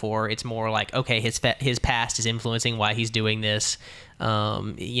seen before. It's more like, okay, his past is influencing why he's doing this.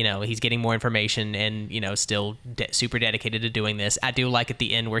 He's getting more information and, still super dedicated to doing this. I do like at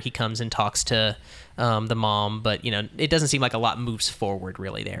the end where he comes and talks to the mom, but, it doesn't seem like a lot moves forward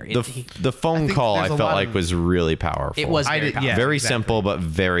really there. The phone call I felt like was really powerful. It was very powerful. Very simple, but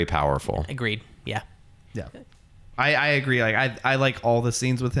very powerful. Agreed. Yeah. Yeah. I agree. Like I like all the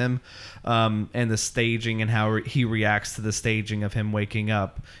scenes with him, and the staging and how he reacts to the staging of him waking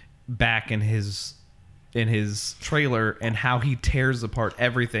up back in his trailer, and how he tears apart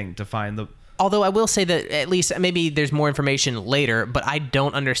everything to find the. Although I will say that at least maybe there's more information later, but I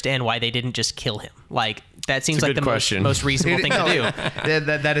don't understand why they didn't just kill him. Like that seems like the most reasonable thing to do.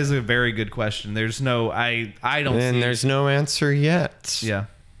 That is a very good question. There's no I don't. And there's no answer yet. Yeah.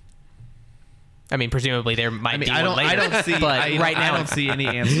 I mean, presumably there might be one later. I don't see. But right now, I don't see any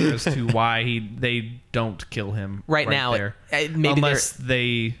answer as to why they don't kill him right now. There. Maybe unless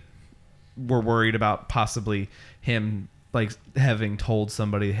they were worried about possibly him like having told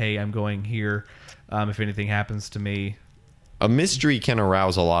somebody, "Hey, I'm going here. If anything happens to me." A mystery can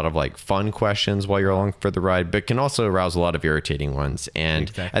arouse a lot of like fun questions while you're along for the ride, but can also arouse a lot of irritating ones.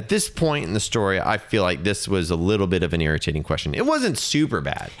 And at this point in the story, I feel like this was a little bit of an irritating question. It wasn't super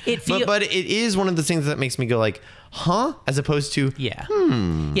bad, but it is one of the things that makes me go like, huh? As opposed to,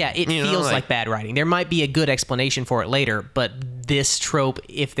 it feels like bad writing. There might be a good explanation for it later, but this trope,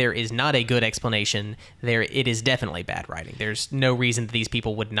 if there is not a good explanation, it is definitely bad writing. There's no reason that these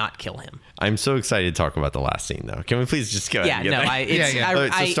people would not kill him. I'm so excited to talk about the last scene, though. Can we please just go ahead and get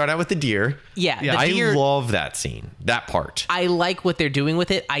there? So start out with the deer. Yeah. I love that scene, that part. I like what they're doing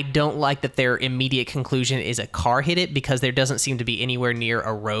with it. I don't like that their immediate conclusion is a car hit it, because there doesn't seem to be anywhere near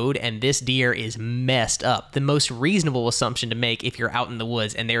a road, and this deer is messed up. The most reasonable assumption to make if you're out in the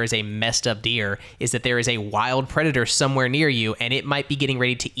woods and there is a messed up deer is that there is a wild predator somewhere near you, and it might be getting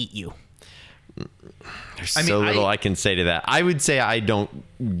ready to eat you. There's so little I can say to that. I would say I don't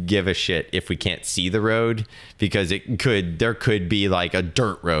give a shit if we can't see the road, because there could be like a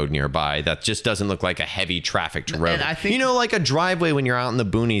dirt road nearby that just doesn't look like a heavy trafficked road. And I think, like a driveway when you're out in the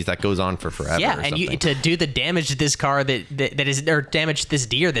boonies that goes on for forever. Yeah, or and to do the damage to this car that is, or damage to this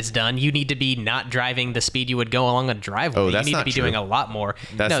deer that's done, you need to be not driving the speed you would go along a driveway. Oh, that's you need not to be true. doing a lot more.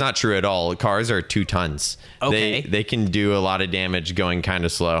 That's not true at all. Cars are 2 tons. Okay. They can do a lot of damage going kind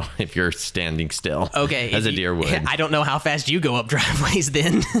of slow if you're standing still. Okay. As a deer would. I don't know how fast you go up driveways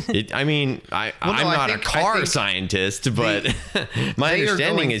then. I'm not a car scientist, but my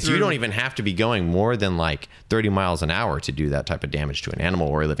understanding is you don't even have to be going more than like 30 miles an hour to do that type of damage to an animal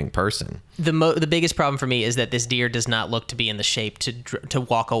or a living person. The biggest problem for me is that this deer does not look to be in the shape to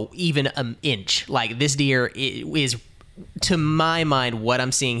walk even an inch. Like, this deer is, to my mind, what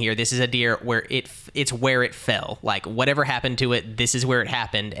I'm seeing here, this is a deer where it's where it fell. Like, whatever happened to it, this is where it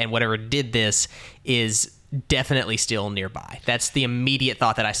happened, and whatever did this is definitely still nearby. That's the immediate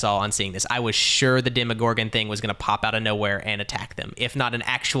thought that I saw on seeing this. I was sure the Demogorgon thing was going to pop out of nowhere and attack them, if not an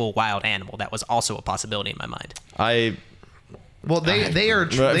actual wild animal. That was also a possibility in my mind. They are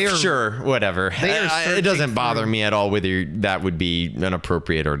sure, whatever. It doesn't bother me at all whether that would be an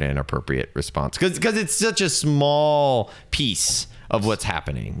appropriate or an inappropriate response, because it's such a small piece of what's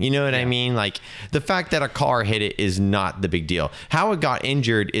happening. You know what I mean? Like, the fact that a car hit it is not the big deal. How it got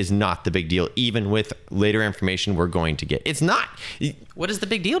injured is not the big deal, even with later information we're going to get. It's not. What is the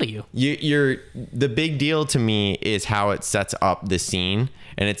big deal to you? The big deal to me is how it sets up the scene,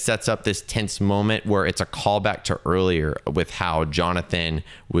 and it sets up this tense moment where it's a callback to earlier with how Jonathan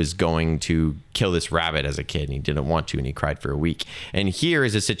was going to kill this rabbit as a kid, and he didn't want to, and he cried for a week. And here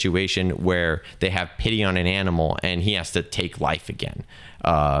is a situation where they have pity on an animal, and he has to take life again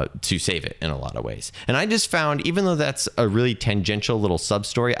to save it in a lot of ways. And I just found, even though that's a really tangential little sub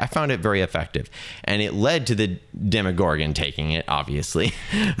story, I found it very effective, and it led to the Demogorgon taking it, obviously.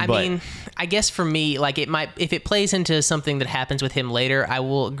 I mean, I guess for me, like, it might, if it plays into something that happens with him later, I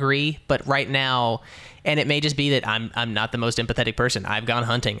will agree. But right now, and it may just be that I'm not the most empathetic person. I've gone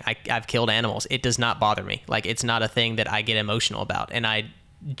hunting. I've killed animals. It does not bother me. Like, it's not a thing that I get emotional about. And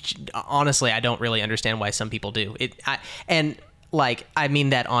honestly, I don't really understand why some people do. I mean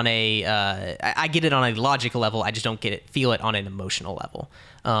that on I get it on a logical level. I just don't feel it on an emotional level.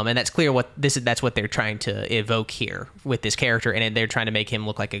 And that's clear that's what they're trying to evoke here with this character, and they're trying to make him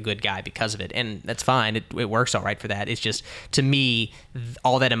look like a good guy because of it. And that's fine. It works all right for that. It's just, to me,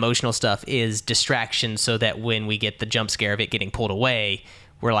 all that emotional stuff is distraction, so that when we get the jump scare of it getting pulled away,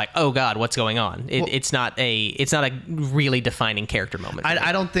 we're like, oh God, what's going on? It's not a really defining character moment.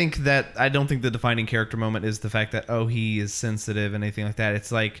 I don't think the defining character moment is the fact that, oh, he is sensitive and anything like that.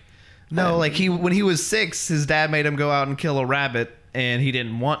 It's like, no, like when he was 6, his dad made him go out and kill a rabbit, and he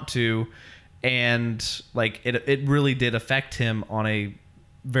didn't want to, and like it really did affect him on a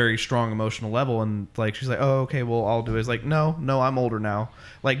very strong emotional level. And like, she's like, oh, okay, well, I'll do it. It's like, no, I'm older now.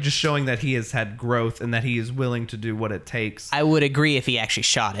 Like, just showing that he has had growth and that he is willing to do what it takes. I would agree if he actually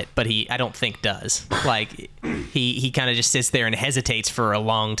shot it, but I don't think does. Like, he kind of just sits there and hesitates for a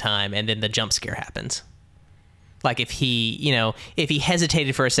long time, and then the jump scare happens. Like, if he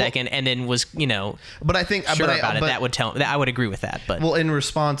hesitated for a second and then was, but I think sure about it, that would tell. I would agree with that. But well, in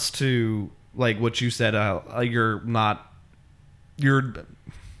response to like what you said, you're not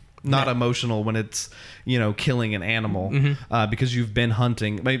emotional when it's killing an animal, because you've been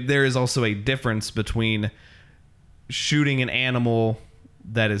hunting. There is also a difference between shooting an animal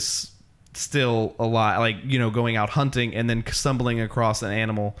that is still alive, like going out hunting and then stumbling across an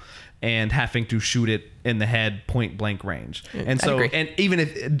animal and having to shoot it in the head point blank range. And so, and even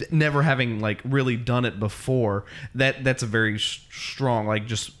if never having like really done it before, that's a very strong, like,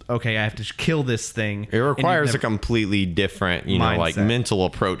 just, okay, I have to kill this thing. It requires a completely different, mindset, like, mental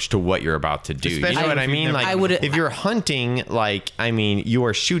approach to what you're about to do. Especially, you know what I mean? Like, if you're hunting, like, I mean, you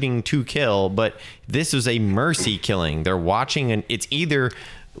are shooting to kill, but this is a mercy killing. They're watching, and it's either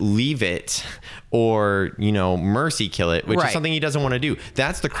leave it or mercy kill it, which is something he doesn't want to do.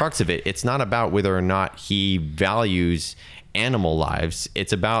 That's the crux of it. It's not about whether or not he values animal lives.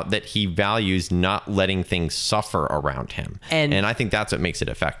 It's about that he values not letting things suffer around him. And I think that's what makes it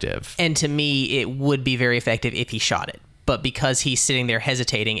effective. And to me, it would be very effective if he shot it. But because he's sitting there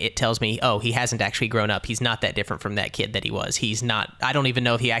hesitating, it tells me, oh, he hasn't actually grown up. He's not that different from that kid that he was. He's not. I don't even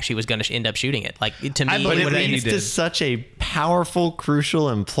know if he actually was going to end up shooting it. Like, to me, But what it he leads to did. such a powerful, crucial,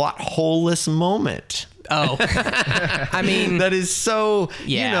 and plot holeless moment. oh, I mean, That is so,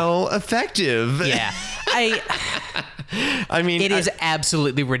 Yeah. effective. yeah, I mean, it is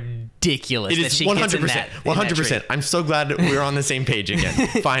absolutely ridiculous It that is she 100%. gets in that. 100%. I'm so glad that we're on the same page again.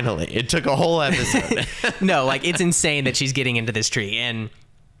 Finally, it took a whole episode. No, like, it's insane that she's getting into this tree, and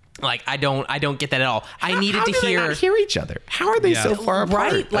like, I don't get that at all. I needed How to do they hear. not hear each other? How are they so far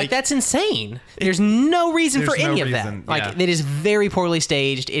apart? Right? Like, that's insane. There's no reason for There's no any of reason, that. Like, yeah. it is very poorly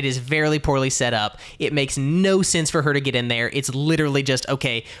staged. It is very poorly set up. It makes no sense for her to get in there. It's literally just,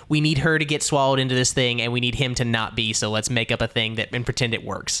 okay, we need her to get swallowed into this thing, and we need him to not be, so let's make up a thing that and pretend it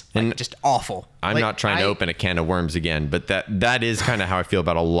works. Like, And- just awful. I'm Like, not trying to open a can of worms again, but that is kind of how I feel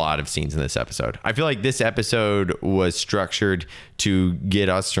about a lot of scenes in this episode. I feel like this episode was structured to get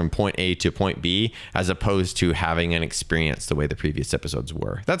us from point A to point B, as opposed to having an experience the way the previous episodes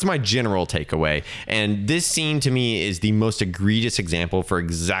were. That's my general takeaway. And this scene to me is the most egregious example for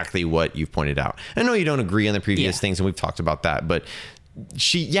exactly what you've pointed out. I know you don't agree on the previous Yeah. things, and we've talked about that, but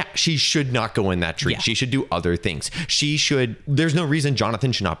she should not go in that tree. Yeah. She should do other things. There's no reason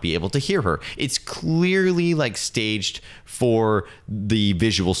Jonathan should not be able to hear her. It's clearly like staged for the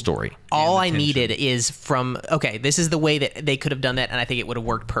visual story. All I needed is this is the way that they could have done that, and I think it would have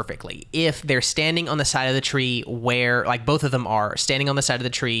worked perfectly. If they're standing on the side of the tree where, like, both of them are standing on the side of the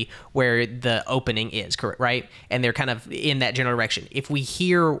tree where the opening is, correct, right? And they're kind of in that general direction. If we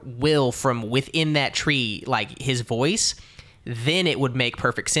hear Will from within that tree, like, his voice, then it would make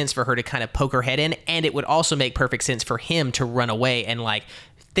perfect sense for her to kind of poke her head in, and it would also make perfect sense for him to run away and, like,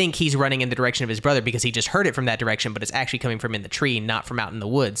 think he's running in the direction of his brother because he just heard it from that direction, but it's actually coming from in the tree, not from out in the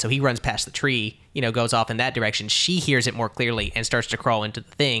woods. So he runs past the tree, goes off in that direction. She hears it more clearly and starts to crawl into the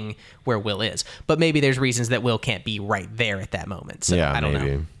thing where Will is. But maybe there's reasons that Will can't be right there at that moment. So I don't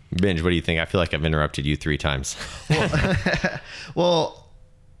know. Binge, what do you think? I feel like I've interrupted you 3 times. Well,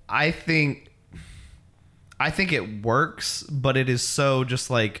 I think it works, but it is so just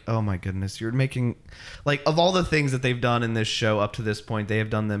like, oh my goodness, you're making, like, of all the things that they've done in this show up to this point, they have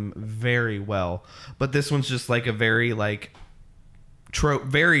done them very well. But this one's just like a very, like,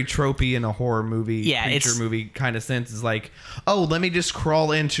 very tropey in a horror movie, creature movie kind of sense. Is like, oh, let me just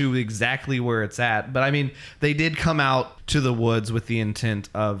crawl into exactly where it's at. But I mean, they did come out to the woods with the intent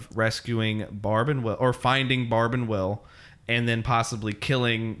of rescuing Barb and Will, or finding Barb and Will, and then possibly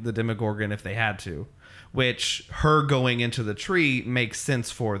killing the Demogorgon if they had to. Which her going into the tree makes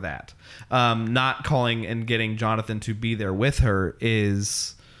sense for that. Not calling and getting Jonathan to be there with her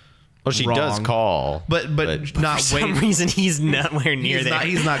is Well, she wrong. does call, but not For some waiting. reason, he's nowhere near He's there. not,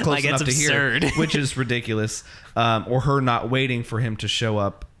 he's not close Like, enough it's to absurd. hear, which is ridiculous. Or her not waiting for him to show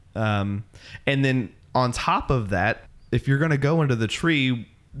up. And then on top of that, if you're going to go into the tree,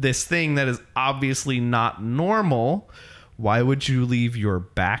 this thing that is obviously not normal, why would you leave your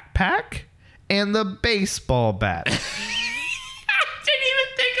backpack and the baseball bat? Didn't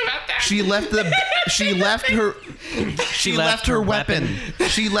even think about that. She left her weapon.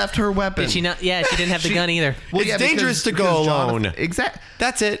 She left her weapon. Did she not? Yeah, she didn't have the gun either. Well, It's dangerous to go alone. Exactly.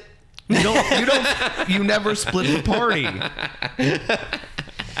 that's it. You never split the party.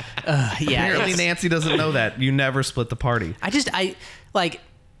 Yeah, Apparently Nancy doesn't know that. You never split the party.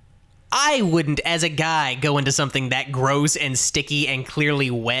 I wouldn't, as a guy, go into something that gross and sticky and clearly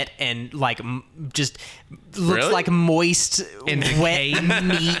wet and like just looks Really? like moist, And wet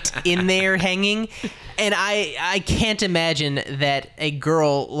meat in there hanging. And I can't imagine that a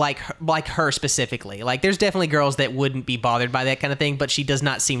girl like her specifically, like, there's definitely girls that wouldn't be bothered by that kind of thing, but she does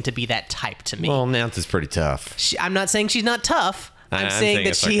not seem to be that type to me. Well, Nancy's pretty tough. I'm not saying she's not tough. I'm saying saying that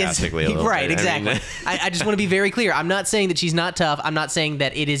it she is sarcastically a little right. bit. I mean- Exactly. I just want to be very clear. I'm not saying that she's not tough. I'm not saying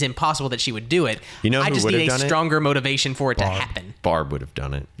that it is impossible that she would do it. You know I who just would need have a done it? stronger motivation for it to happen. Barb would have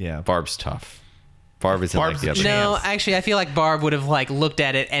done it. Yeah. Barb's tough. Barb isn't Barb's like the a other. No, chance. actually, I feel like Barb would have like looked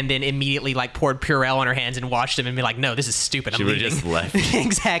at it and then immediately like poured Purell on her hands and watched him and be like, "No, this is stupid. She I'm would have leaving." just left.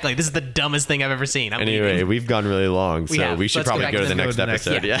 Exactly. This is the dumbest thing I've ever seen. I'm Anyway, leaving. we've gone really long, so have. we should Let's go probably back go to to the the- next go to the next-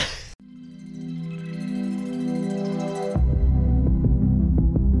 episode. yeah. Yeah.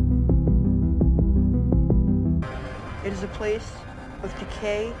 It is a place of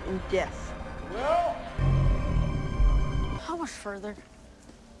decay and death. How much further?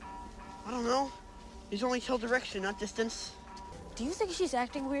 I don't know. These only tell direction, not distance. Do you think she's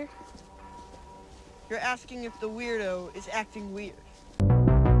acting weird? You're asking if the weirdo is acting weird.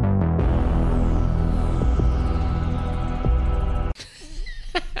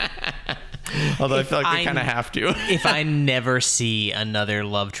 Although I feel like they kind of have to. If I never see another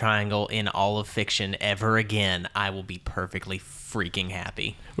love triangle in all of fiction ever again, I will be perfectly freaking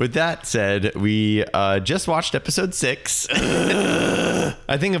happy. With that said, we just watched episode 6.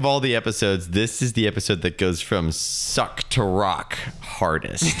 I think of all the episodes, this is the episode that goes from suck to rock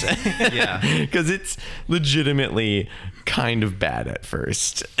hardest. Yeah. Because it's legitimately kind of bad at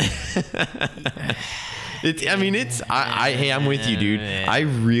first. Hey, I'm with you, dude. I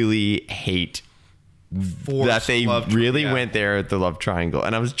really hate that they really went there at the love triangle.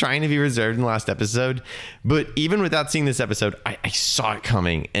 And I was trying to be reserved in the last episode, but even without seeing this episode, I saw it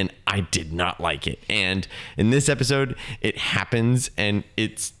coming and I did not like it. And in this episode, it happens and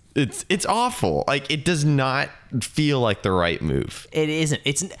it's awful. Like, it does not feel like the right move. It isn't.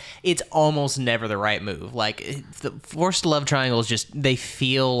 It's almost never the right move. Like, the forced love triangles they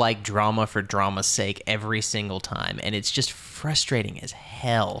feel like drama for drama's sake every single time, and it's just frustrating as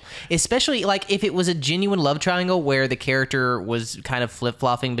hell. Especially like if it was a genuine love triangle where the character was kind of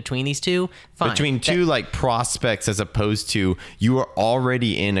flip-flopping between these two. Fine. Between two like prospects, as opposed to you are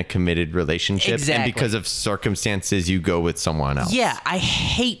already in a committed relationship, Exactly. and because of circumstances you go with someone else. Yeah, I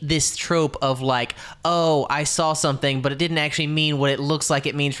hate this trope of like, oh, I saw something, but it didn't actually mean what it looks like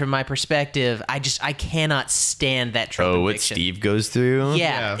it means from my perspective. I cannot stand that trope. Oh, what Steve goes through?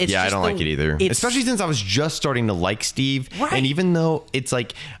 Yeah. It's I just don't like it either. it's- Especially since I was just starting to like Steve. Right. And even though it's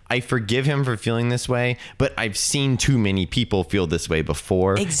like, I forgive him for feeling this way, but I've seen too many people feel this way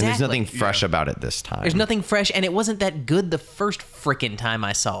before. And there's Exactly. nothing fresh about it this time. There's nothing fresh, and it wasn't that good the first frickin' time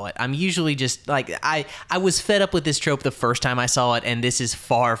I saw it. I'm usually just like, I was fed up with this trope the first time I saw it, and this is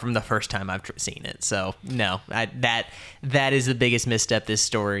far from the first time I've seen it. So no, that is the biggest misstep this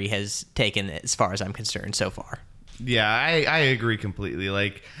story has taken as far as I'm concerned so far. Yeah, I agree completely.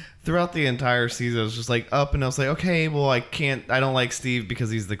 Like, throughout the entire season, I was just like up and I was like, okay, well, I don't like Steve because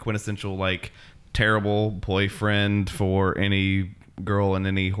he's the quintessential, like, terrible boyfriend for any girl in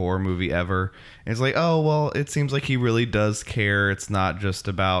any horror movie ever. And it's like, oh, well, it seems like he really does care. It's not just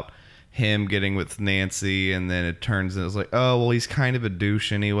about him getting with Nancy, and then it turns and it's like, oh, well, he's kind of a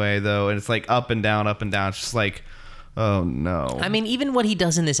douche anyway, though. And it's like up and down, up and down. It's just like, oh, no. I mean, even what he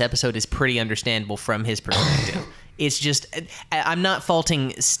does in this episode is pretty understandable from his perspective. It's just, I'm not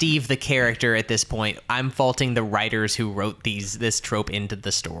faulting Steve the character at this point. I'm faulting the writers who wrote this trope into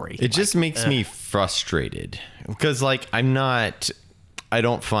the story. It just makes me frustrated because, like, I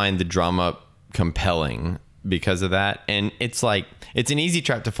don't find the drama compelling because of that. And it's like, it's an easy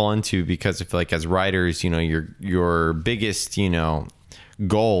trap to fall into because I feel like as writers, your biggest,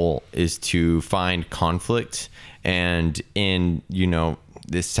 goal is to find conflict, and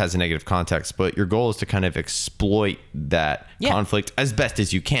this has a negative context, but your goal is to kind of exploit that conflict as best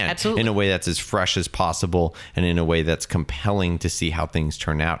as you can. Absolutely. In a way that's as fresh as possible and in a way that's compelling to see how things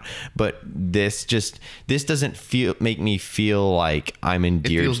turn out. But this doesn't make me feel like I'm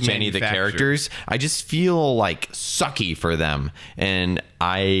endeared to any of the characters. I just feel like sucky for them, and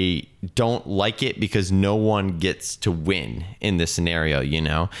I don't like it because no one gets to win in this scenario,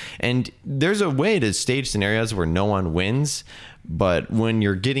 And there's a way to stage scenarios where no one wins, but when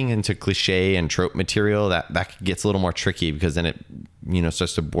you're getting into cliche and trope material, that gets a little more tricky because then it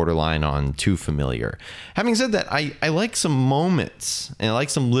starts to borderline on too familiar. Having said that, I like some moments and I like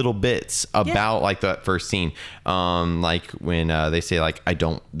some little bits about like that first scene, like when they say like I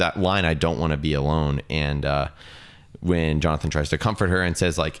don't want to be alone, and when Jonathan tries to comfort her and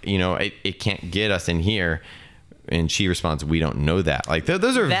says like it can't get us in here. And she responds, "We don't know that." Like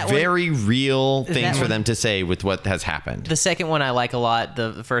those are very real things for them to say with what has happened. The second one I like a lot.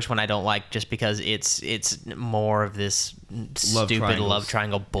 The first one I don't like just because it's more of this stupid love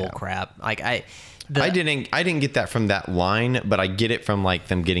triangle bull crap. Like I didn't get that from that line, but I get it from like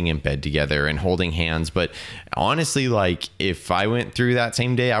them getting in bed together and holding hands. But honestly, like if I went through that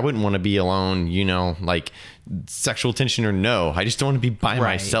same day, I wouldn't want to be alone, like sexual tension or no. I just don't want to be by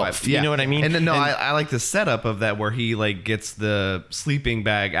myself. Yeah. You know what I mean? And then I like the setup of that where he like gets the sleeping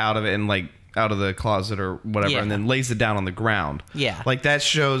bag out of it and like out of the closet or whatever, and then lays it down on the ground. Yeah. Like that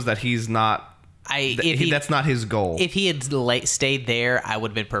shows that he's not that's not his goal. If he had stayed there, I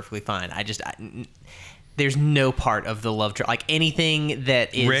would have been perfectly fine. There's no part of the love triangle, like anything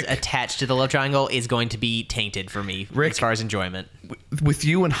that is attached to the love triangle is going to be tainted for me as far as enjoyment. with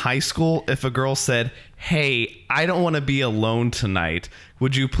you in high school, if a girl said, "Hey, I don't want to be alone tonight.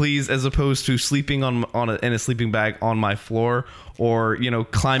 Would you please," as opposed to sleeping in a sleeping bag on my floor, or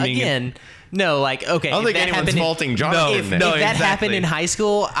climbing Again, no, like, okay. I don't think anyone's faulting Jonathan No, there. If that exactly. happened in high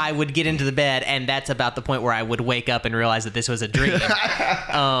school, I would get into the bed, and that's about the point where I would wake up and realize that this was a dream.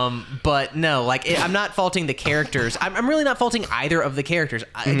 But no, like, I'm not faulting the characters. I'm really not faulting either of the characters.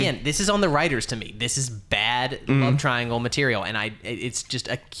 Again, this is on the writers to me. This is bad love triangle material, and it's just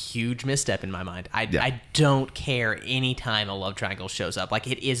a huge misstep in my mind. I don't care anytime a love triangle shows up. Like,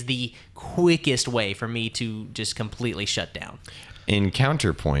 it is the quickest way for me to just completely shut down. In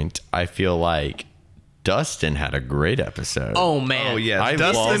counterpoint, I feel like Dustin had a great episode. Oh man. Oh yeah, I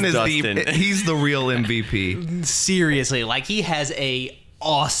Dustin love is Dustin. he's the real MVP. Seriously, like, he has a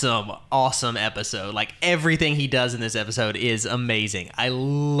awesome episode. Like, everything he does in this episode is amazing. I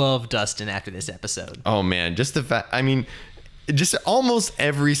love Dustin after this episode. Oh man, just the fact, I mean, just almost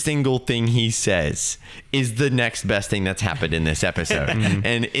every single thing he says is the next best thing that's happened in this episode.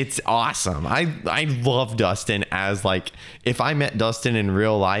 And it's awesome. I love Dustin as, like, if I met Dustin in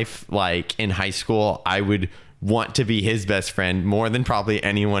real life, like in high school, I would want to be his best friend more than probably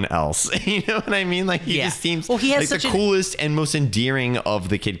anyone else. You know what I mean? Like, he Yeah. just seems Well, he has like such the an- coolest and most endearing of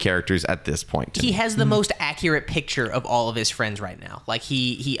the kid characters at this point. He has the most accurate picture of all of his friends right now. Like,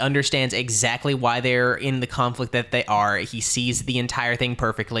 he understands exactly why they're in the conflict that they are. He sees the entire thing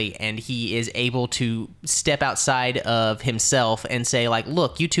perfectly, and he is able to step outside of himself and say, like,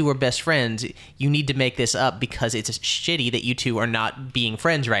 look, you two are best friends. You need to make this up because it's shitty that you two are not being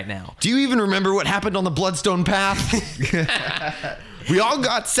friends right now. Do you even remember what happened on the Bloodstone Path? We all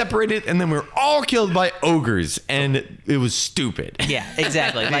got separated, and then we were all killed by ogres, and it was stupid. Yeah,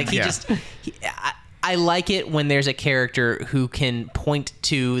 exactly. Like, he Yeah. just... I like it when there's a character who can point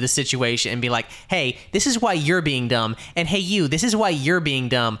to the situation and be like, hey, this is why you're being dumb, and hey, you, this is why you're being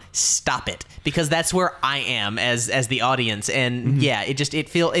dumb. Stop it. Because that's where I am as the audience. And yeah,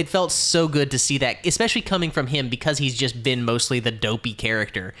 it felt so good to see that, especially coming from him, because he's just been mostly the dopey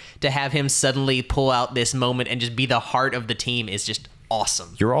character. To have him suddenly pull out this moment and just be the heart of the team is just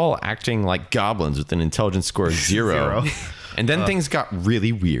awesome. You're all acting like goblins with an intelligence score of zero. And then things got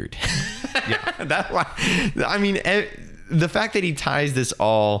really weird. Yeah. That's why, I mean, the fact that he ties this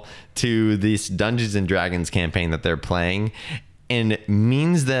all to this Dungeons and Dragons campaign that they're playing and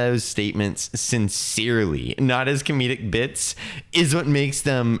means those statements sincerely, not as comedic bits, is what makes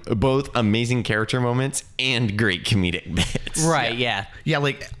them both amazing character moments and great comedic bits. Right, yeah. Yeah,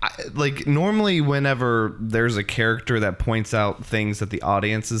 like normally whenever there's a character that points out things that the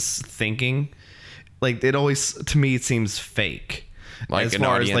audience is thinking, like, it always, to me, it seems fake. Like As an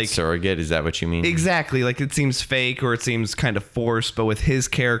far as, audience like, surrogate, is that what you mean? exactly, like, it seems fake or it seems kind of forced, but with his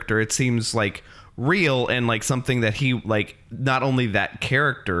character it seems like real and like something that he, like, not only that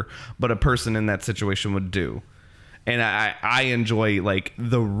character but a person in that situation would do. And I enjoy, like,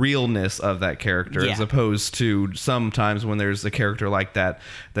 the realness of that character, Yeah. as opposed to sometimes when there's a character like that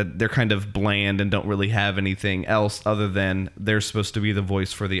they're kind of bland and don't really have anything else other than they're supposed to be the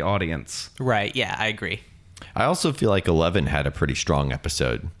voice for the audience. Right, yeah, I agree. I also feel like 11 had a pretty strong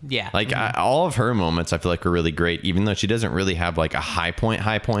episode. Yeah. Like, all of her moments I feel like are really great, even though she doesn't really have like a high point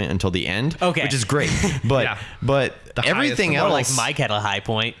until the end. Okay. Which is great. But Yeah. but The everything highest More else. like Mike had a high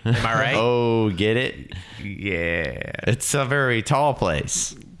point. Am I right? Oh, get it? Yeah. It's a very tall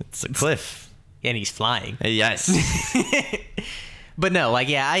place. It's a cliff. And he's flying. Yes. But no, like,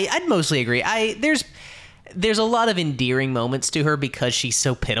 yeah, I'd mostly agree. There's a lot of endearing moments to her because she's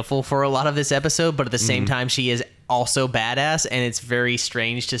so pitiful for a lot of this episode, but at the same time, she is also badass, and it's very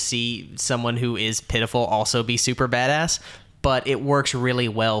strange to see someone who is pitiful also be super badass. But it works really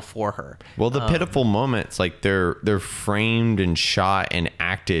well for her. Well, the pitiful moments, like they're framed and shot and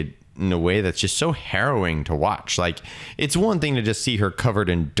acted in a way that's just so harrowing to watch. Like, it's one thing to just see her covered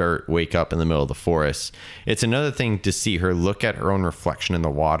in dirt wake up in the middle of the forest. It's another thing to see her look at her own reflection in the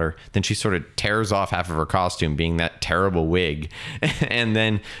water. Then she sort of tears off half of her costume, being that terrible wig, and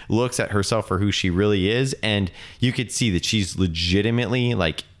then looks at herself for who she really is. And you could see that she's legitimately,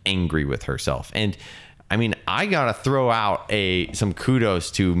 like, angry with herself. And I mean, I gotta throw out some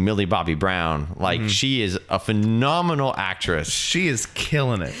kudos to Millie Bobby Brown. Like, she is a phenomenal actress. She is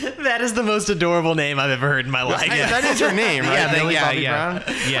killing it. That is the most adorable name I've ever heard in my life. That is her name, right? Yeah, Millie Bobby yeah.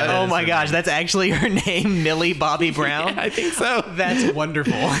 Brown. Yeah, that Oh is my her gosh, name. that's actually her name, Millie Bobby Brown. I think so. That's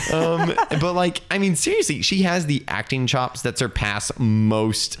wonderful. But like, I mean, seriously, she has the acting chops that surpass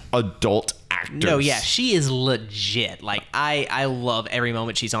most adult actors. No, yeah, she is legit. Like, I love every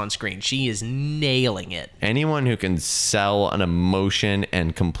moment she's on screen. She is nailing it. Anyone who can sell an emotion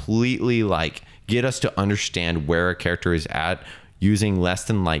and completely, like, get us to understand where a character is at, using less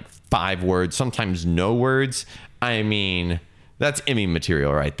than like 5 words, sometimes no words. I mean, that's Emmy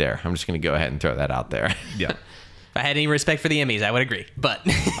material right there. I'm just going to go ahead and throw that out there. Yeah. If I had any respect for the Emmys, I would agree. But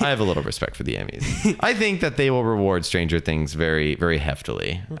I have a little respect for the Emmys. I think that they will reward Stranger Things very, very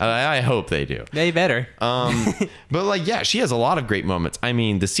heftily. I hope they do. they better. But like, yeah, she has a lot of great moments. I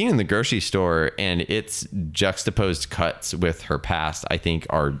mean, the scene in the grocery store and its juxtaposed cuts with her past, I think,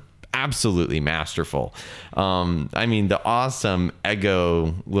 are absolutely masterful. I mean, the awesome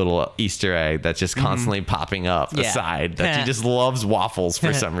Eggo little Easter egg that's just constantly popping up Yeah. aside that she just loves waffles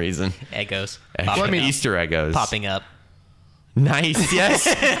for some reason. Eggos. Well, I mean, Easter Eggos. Popping up. Nice, yes.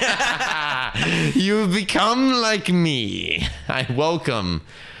 You've become like me. I welcome.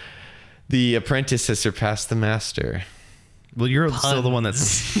 The apprentice has surpassed the master. Well, you're still the one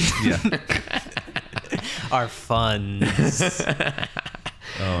that's yeah. Are fun.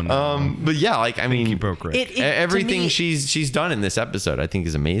 Oh no. But yeah, like I mean, He broke Rick. everything to me, she's done in this episode, I think,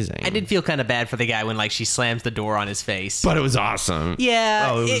 is amazing. I did feel kind of bad for the guy when like she slams the door on his face. but it was awesome. Yeah,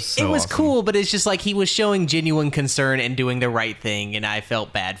 Oh, it was it so was awesome. cool, but it's just like he was showing genuine concern and doing the right thing, and I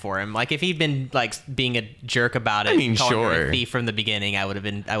felt bad for him. Like if he'd been like being a jerk about it, I mean, calling her sure. a thief from the beginning, I would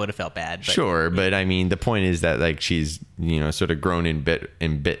have felt bad. But Sure, but I mean, the point is that like she's sort of grown in bit.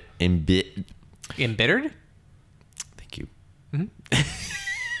 Embittered? Thank you.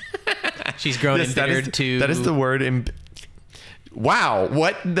 She's grown Yes, embittered to. that is the word. Wow,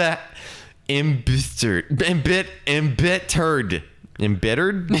 what the embittered,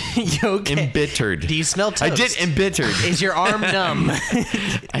 embittered. You okay? Embittered. Do you smell toast? I did embittered. Is your arm numb?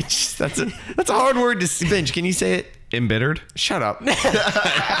 That's a hard word to bench. Can you say it? Embittered. Shut up.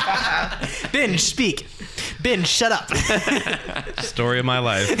 Binge, speak. Binge, shut up. Story of my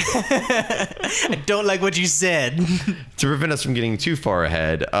life. I don't like what you said. To prevent us from getting too far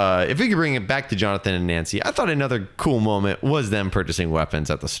ahead, if we could bring it back to Jonathan and Nancy, I thought another cool moment was them purchasing weapons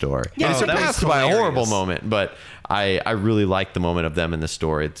at the store. Yeah, It's that was surpassed by a hilarious. horrible moment, but I really like the moment of them in the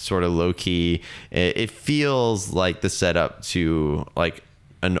store. It's sort of low key. It feels like the setup to like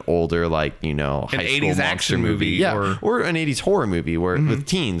an older, like, high school 80s monster action movie. movie, Yeah. Or an 80s horror movie where with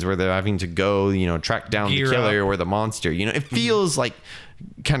teens where they're having to go, track down Gear the killer up. or the monster. It feels like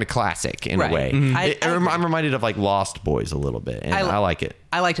kind of classic in Right. a way. Mhm. I'm reminded of like Lost Boys a little bit, and I like it.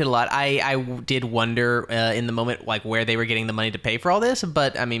 I liked it a lot. I did wonder in the moment like where they were getting the money to pay for all this,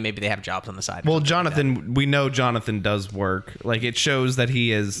 but I mean maybe they have jobs on the side. or Well, something like that. Jonathan, we know Jonathan does work. Like it shows that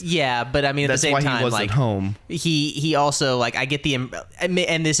he is. Yeah, but I mean at That's the same why time, he wasn't like home. he also like I get the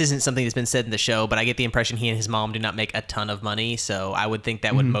and this isn't something that's been said in the show, but I get the impression he and his mom do not make a ton of money, so I would think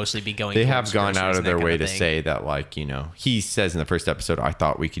that would mostly be going. They towards have gone groceries out of and that their kind way to thing. say that, like, he says in the first episode, I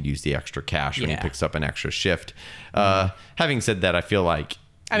thought we could use the extra cash when he Yeah. picks up an extra shift. Having said that, I feel like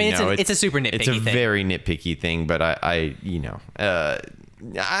I mean, it's a super nitpicky It's a thing. very nitpicky thing, but I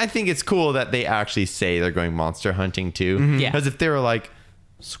think it's cool that they actually say they're going monster hunting too. Yeah. Because if they were like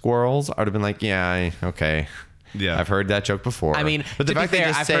squirrels, I would have been like, yeah, okay. Yeah. I've heard that joke before. I mean, but the to be fact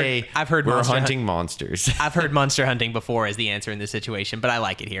fair, they just I've heard we're monster hunting monsters. I've heard monster hunting before as the answer in this situation, but I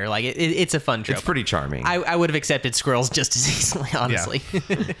like it here. Like it's a fun trope. It's pretty charming. I would have accepted squirrels just as easily, honestly.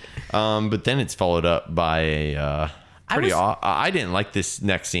 But then it's followed up by a pretty. was- I didn't like this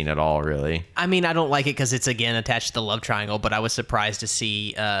next scene at all, really. I mean, I don't like it because it's again attached to the love triangle, but I was surprised to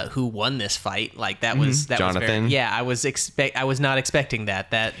see who won this fight. Like that was that was Jonathan? very, yeah. I was not expecting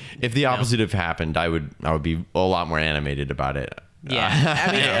that. That If the opposite have happened, I would be a lot more animated about it. Yeah,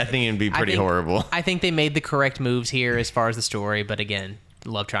 I mean, I think it'd be I pretty think- horrible. I think they made the correct moves here as far as the story, but again,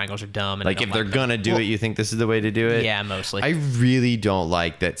 love triangles are dumb. And I Like don't if they're them. gonna do it, you think this is the way to do it? Yeah, mostly. I really don't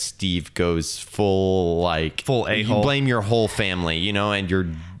like that Steve goes full Full You a-hole. blame your whole family, and your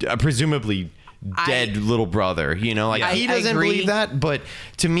presumably dead little brother. Like I he doesn't agree. believe that. But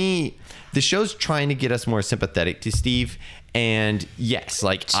to me, the show's trying to get us more sympathetic to Steve. And yes,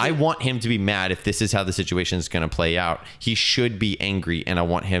 like I want him to be mad if this is how the situation is going to play out. He should be angry, and I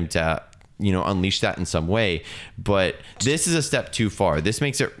want him to unleash that in some way. But this is a step too far. This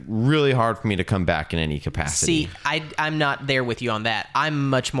makes it really hard for me to come back in any capacity. See, I'm not there with you on that. I'm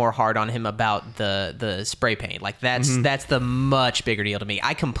much more hard on him about the spray paint. Like that's the much bigger deal to me.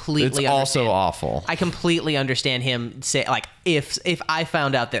 I completely It's also understand. awful. I completely understand him say like if I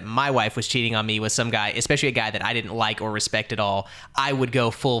found out that my wife was cheating on me with some guy, especially a guy that I didn't like or respect at all, I would go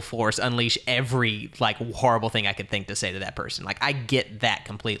full force, unleash every like horrible thing I could think to say to that person. Like I get that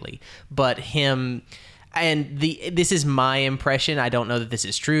completely. But him And this is my impression. I don't know that this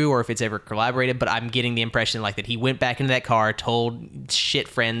is true or if it's ever collaborated, but I'm getting the impression like that he went back into that car, told shit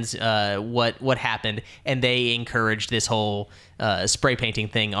friends what happened, and they encouraged this whole spray painting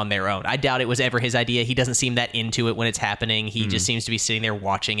thing on their own. I doubt it was ever his idea. He doesn't seem that into it when it's happening. He just seems to be sitting there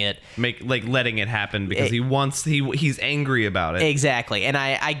watching it, letting it happen because he's angry about it. Exactly, and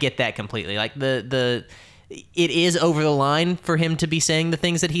I get that completely. Like it is over the line for him to be saying the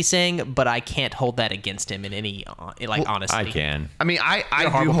things that he's saying, but I can't hold that against him in any honesty. I can. I mean, I do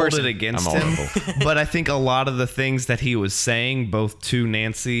horrible hold person. it against I'm him, horrible. but I think a lot of the things that he was saying, both to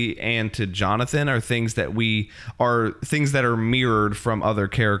Nancy and to Jonathan, are things that are mirrored from other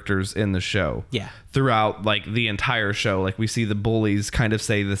characters in the show. Yeah. Throughout like the entire show, like we see the bullies kind of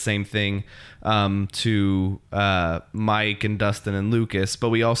say the same thing to Mike and Dustin and Lucas, but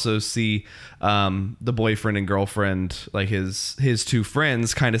we also see the boyfriend and girlfriend, like his two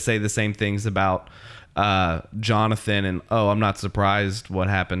friends, kind of say the same things about Jonathan and I'm not surprised what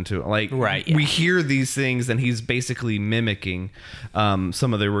happened to like right, yeah. We hear these things and he's basically mimicking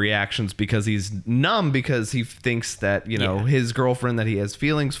some of the reactions because he's numb, because he thinks that his girlfriend that he has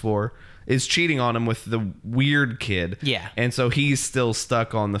feelings for is cheating on him with the weird kid. Yeah. And so he's still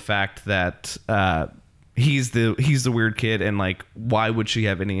stuck on the fact that he's the weird kid, and like why would she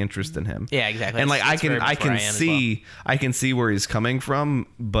have any interest in him? Yeah, exactly. And like That's very much where I can see where he's coming from,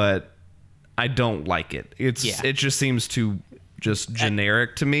 but I don't like it. It just seems too just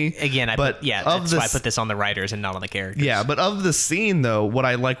generic to me. Again, that's why I put this on the writers and not on the characters. Yeah, but of the scene though, what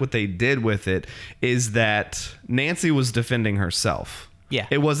I like what they did with it is that Nancy was defending herself. Yeah.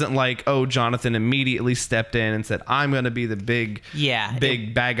 It wasn't like, Jonathan immediately stepped in and said, I'm going to be the big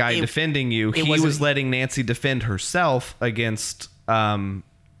bad guy defending you. He was letting Nancy defend herself against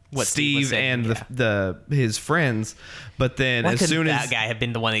Steve and his friends. But then Why as soon as that guy had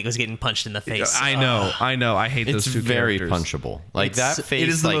been the one that was getting punched in the face. I know. I hate those two very characters. punchable. Like that face. It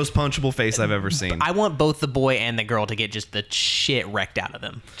is the most punchable face I've ever seen. I want both the boy and the girl to get just the shit wrecked out of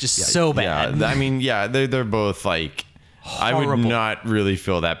them. Just so bad. Yeah, I mean, they're both like... Horrible. I would not really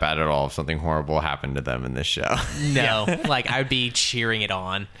feel that bad at all if something horrible happened to them in this show. No, like I'd be cheering it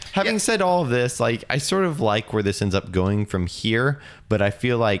on. Having said all of this, like I sort of like where this ends up going from here, but I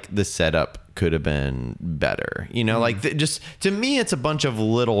feel like the setup could have been better. Like just to me, it's a bunch of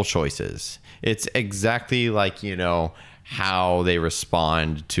little choices. It's exactly like, how they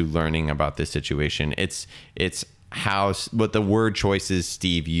respond to learning about this situation. It's what the word choices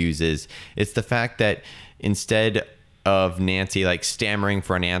Steve uses. It's the fact that instead of Nancy like stammering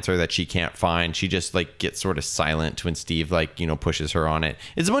for an answer that she can't find, she just like gets sort of silent when Steve pushes her on it.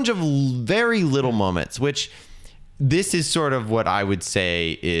 It's a bunch of very little moments, which this is sort of what I would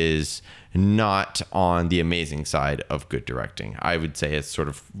say is not on the amazing side of good directing. I would say it's sort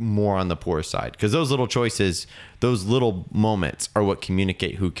of more on the poor side, because those little choices, those little moments are what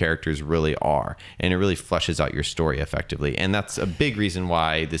communicate who characters really are, and it really fleshes out your story effectively. And that's a big reason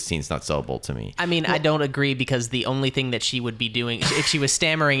why this scene's not sellable to me. I mean, I don't agree, because the only thing that she would be doing, if she was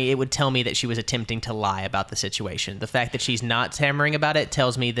stammering, it would tell me that she was attempting to lie about the situation. The fact that she's not stammering about it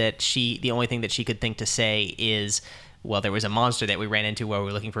tells me that the only thing that she could think to say is, well, there was a monster that we ran into while we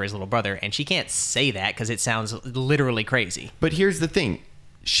were looking for his little brother, and she can't say that because it sounds literally crazy. But here's the thing.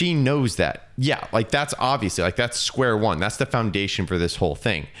 She knows that. Yeah, like that's obviously, like that's square one. That's the foundation for this whole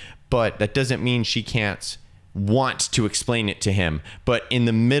thing. But that doesn't mean she can't want to explain it to him, but in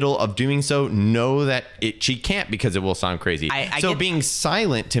the middle of doing so, know that she can't, because it will sound crazy. So being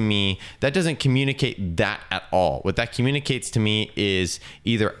silent, to me, that doesn't communicate that at all. What that communicates to me is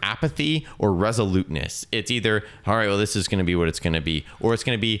either apathy or resoluteness. It's either, all right, well, this is going to be what it's going to be, or it's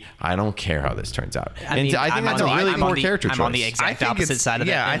going to be, I don't care how this turns out. I think that's a really poor character choice. I'm on the exact opposite side of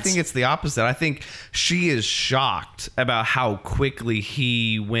that. Yeah, I think it's the opposite. I think she is shocked about how quickly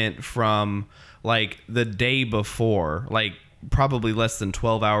he went from like the day before, like probably less than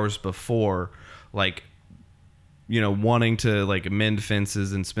 12 hours before, like, wanting to like mend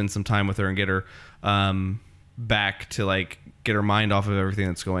fences and spend some time with her and get her back to like get her mind off of everything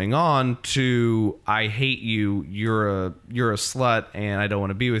that's going on, to I hate you, you're a slut and I don't want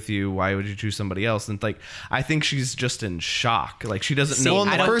to be with you, why would you choose somebody else? And like I think she's just in shock, like she doesn't know. Well,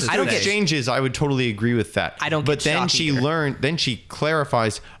 in the first two exchanges, I would totally agree with that. But then she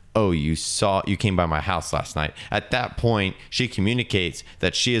clarifies, oh, you came by my house last night. At that point, she communicates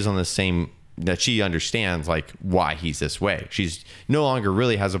that she is on the same, that she understands like why he's this way. She's no longer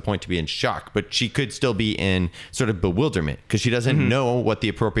really has a point to be in shock, but she could still be in sort of bewilderment, because she doesn't know what the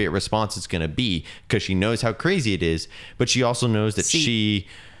appropriate response is going to be, because she knows how crazy it is, but she also knows that she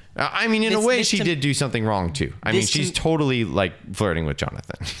I mean, in a way, she did do something wrong too. I mean, she's totally like flirting with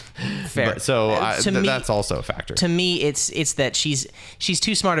Jonathan. Fair. But, so that's also a factor. To me, it's that she's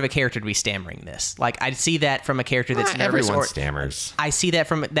too smart of a character to be stammering this. Like, I see that from a character that's nervous. Everyone stammers. I see that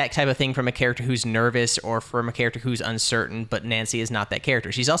from that type of thing from a character who's nervous or from a character who's uncertain. But Nancy is not that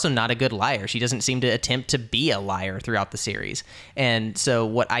character. She's also not a good liar. She doesn't seem to attempt to be a liar throughout the series. And so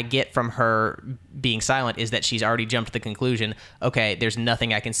what I get from her being silent is that she's already jumped to the conclusion, okay, there's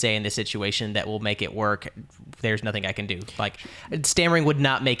nothing I can say in this situation that will make it work. There's nothing I can do. Like, stammering would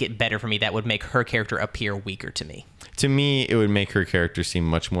not make it better for me. That would make her character appear weaker to me. To me, it would make her character seem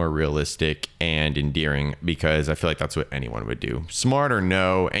much more realistic and endearing, because I feel like that's what anyone would do. Smart or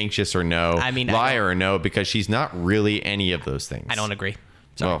no, anxious or no, liar or no, because she's not really any of those things. I don't agree.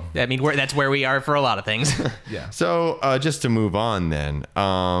 So, I mean, that's where we are for a lot of things. Yeah. So just to move on then,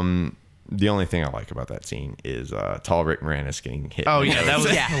 the only thing I like about that scene is tall Rick Moranis getting hit. Oh, in the yeah, nose.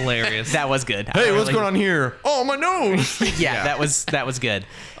 that was hilarious. That was good. Hey, what's going on here? Oh, my nose. Yeah, that was good.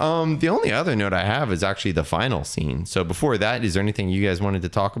 The only other note I have is actually the final scene. So before that, is there anything you guys wanted to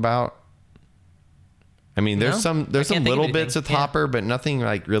talk about? I mean, there's some little bits of Topper, but nothing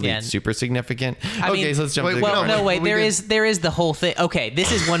like really super significant. So let's jump. There is the whole thing. Okay,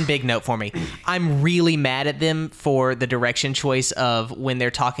 this is one big note for me. I'm really mad at them for the direction choice of when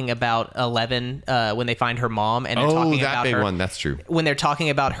they're talking about 11, when they find her mom, and they're talking about big her, one. That's true. When they're talking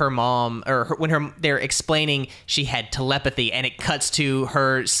about her mom, or they're explaining she had telepathy, and it cuts to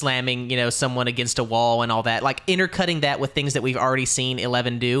her slamming, someone against a wall and all that, like intercutting that with things that we've already seen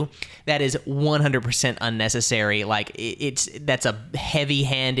 11 do. That is 100% unnecessary. Like, that's a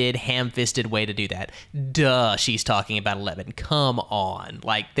heavy-handed, ham-fisted way to do that. Duh, she's talking about 11. Come on.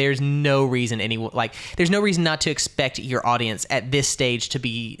 Like, there's no reason not to expect your audience at this stage to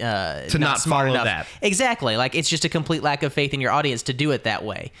be not smart follow enough. that. Exactly. Like, it's just a complete lack of faith in your audience to do it that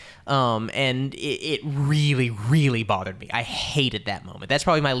way. And it really, really bothered me. I hated that moment. That's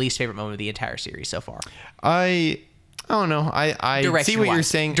probably my least favorite moment of the entire series so far. I don't know. I see what you're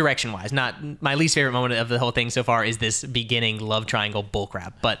saying. Direction-wise, not my least favorite moment of the whole thing so far is this beginning love triangle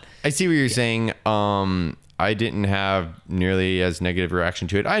bullcrap. But I see what you're saying. I didn't have nearly as negative a reaction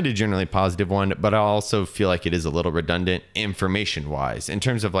to it. I had a generally positive one, but I also feel like it is a little redundant information-wise. In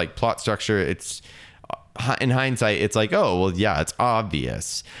terms of like plot structure, it's in hindsight, it's like, oh, well, yeah, it's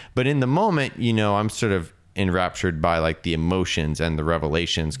obvious. But in the moment, I'm sort of enraptured by like the emotions and the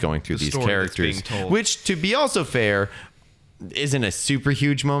revelations going through these characters, which, to be also fair, isn't a super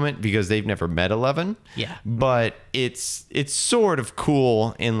huge moment because they've never met 11. Yeah, but it's sort of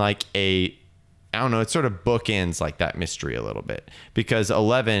cool in like I don't know, it sort of bookends like that mystery a little bit, because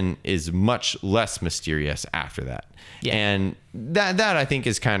 11 is much less mysterious after that. Yeah. And that I think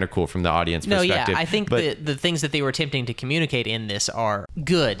is kind of cool from the audience perspective. Yeah, I think the things that they were attempting to communicate in this are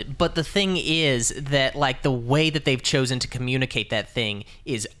good, but the thing is that like the way that they've chosen to communicate that thing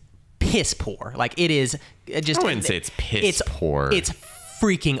is piss poor. Like, it is just, I wouldn't say it's piss poor. It's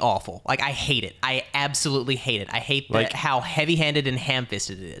freaking awful. Like, I hate it. I absolutely hate it. I hate how heavy-handed and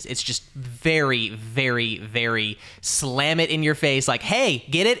ham-fisted it is. It's just very, very, very slam it in your face. Like, hey,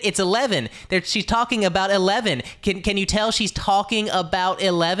 get it? It's 11. She's talking about 11. Can you tell she's talking about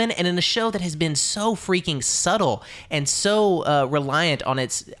 11? And in a show that has been so freaking subtle and so reliant on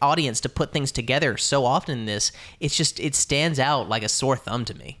its audience to put things together so often in this, it stands out like a sore thumb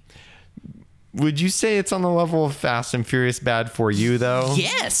to me. Would you say it's on the level of Fast and Furious bad for you, though?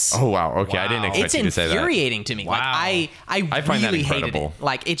 Yes. Oh, wow. Okay, wow. I didn't expect you to say that. It's infuriating to me. Wow. Like, I find really that hated it.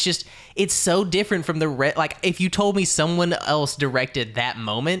 Like, it's so different from like, if you told me someone else directed that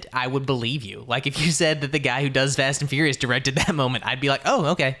moment, I would believe you. Like, if you said that the guy who does Fast and Furious directed that moment, I'd be like, oh,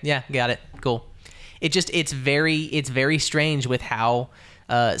 okay, yeah, got it, cool. It's very strange with how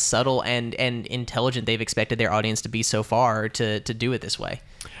subtle and intelligent they've expected their audience to be so far to do it this way.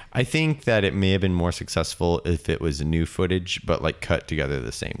 I think that it may have been more successful if it was new footage, but like cut together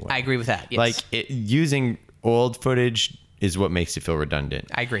the same way. I agree with that. Yes. Like, using old footage is what makes it feel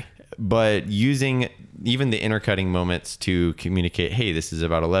redundant. I agree. But using even the intercutting moments to communicate, hey, this is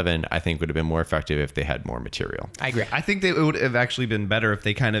about 11, I think would have been more effective if they had more material. I agree. I think it would have actually been better if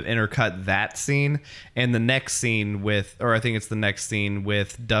they kind of intercut that scene and the next scene with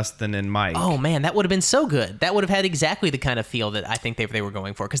Dustin and Mike. Oh man, that would have been so good. That would have had exactly the kind of feel that I think they were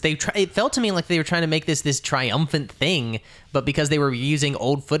going for, because it felt to me like they were trying to make this triumphant thing, but because they were using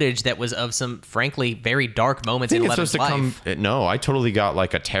old footage that was of some, frankly, very dark moments in Eleven's life. No, I totally got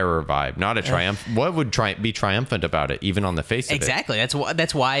like a terror vibe, not a triumph. What would be triumphant about it, even on the face of Exactly.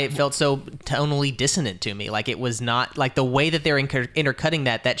 That's why it felt so tonally dissonant to me. Like, it was not like the way that they're intercutting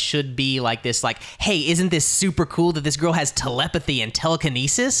that should be like this, like, hey, isn't this super cool that this girl has telepathy and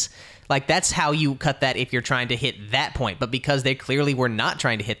telekinesis? Like, that's how you cut that if you're trying to hit that point. But because they clearly were not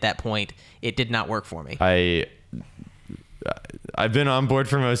trying to hit that point, it did not work for me. I've been on board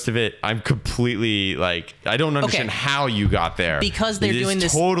for most of it. I'm completely like, I don't understand how you got there. Because they're doing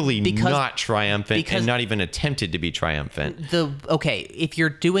this totally not triumphant and not even attempted to be triumphant. If you're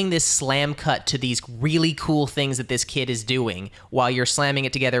doing this slam cut to these really cool things that this kid is doing while you're slamming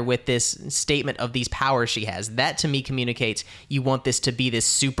it together with this statement of these powers she has, that to me communicates you want this to be this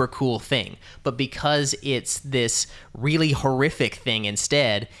super cool thing. But because it's this really horrific thing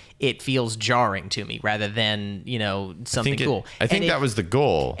instead, it feels jarring to me rather than, something cool. I think that was the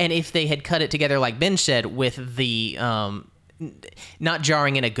goal. And if they had cut it together, like Ben said, with the not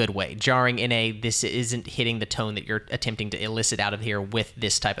jarring in a good way, jarring in a this isn't hitting the tone that you're attempting to elicit out of here with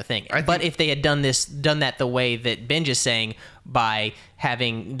this type of thing. But if they had done that the way that Ben is saying, by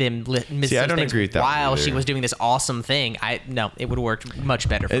having them miss I don't agree with that while either. she was doing this awesome thing, it would have worked much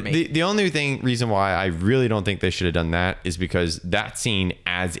better for me. The only reason why I really don't think they should have done that is because that scene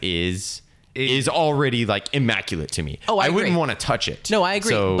as is already like immaculate to me. Oh, I agree. wouldn't want to touch it. No, I agree.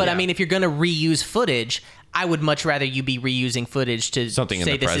 So, but I mean, if you're going to reuse footage, I would much rather you be reusing footage to something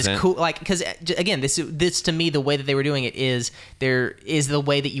say in the this present. is cool. Like, because again, this to me, the way that they were doing it is the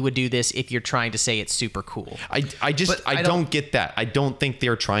way that you would do this if you're trying to say it's super cool. I don't get that. I don't think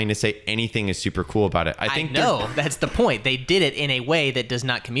they're trying to say anything is super cool about it. I know that's the point. They did it in a way that does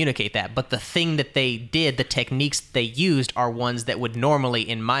not communicate that. But the thing that they did, the techniques they used, are ones that would normally,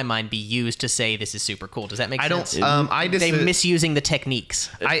 in my mind, be used to say this is super cool. Does that make sense? They're misusing the techniques.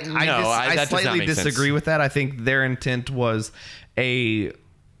 I slightly disagree with that. I think their intent was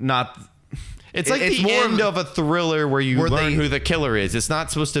not. It's like the end of a thriller where you learn who the killer is. It's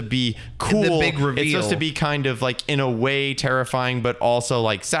not supposed to be cool. The big reveal. It's supposed to be kind of like, in a way, terrifying, but also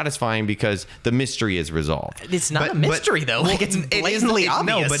like satisfying because the mystery is resolved. It's not a mystery though. Like, it's blatantly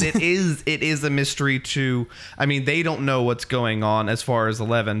obvious. No, but it is a mystery to. I mean, they don't know what's going on as far as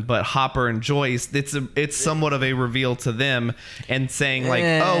 11, but Hopper and Joyce, it's somewhat of a reveal to them, and saying like,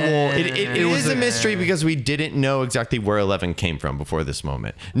 oh well, it was a mystery because we didn't know exactly where 11 came from before this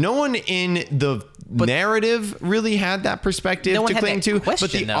moment. No one in the narrative really had that perspective to cling to, but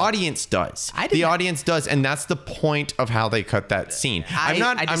the audience does. The audience does, and that's the point of how they cut that scene. I'm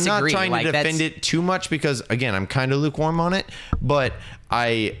not trying to defend it too much because, again, I'm kind of lukewarm on it, but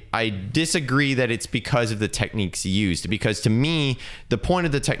I disagree that it's because of the techniques used, because to me the point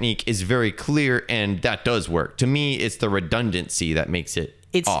of the technique is very clear and that does work. To me, it's the redundancy that makes it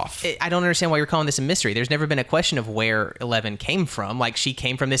off. I don't understand why you're calling this a mystery. There's never been a question of where 11 came from. Like, she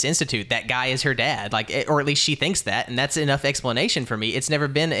came from this institute. That guy is her dad. Like, or at least she thinks that, and that's enough explanation for me. It's never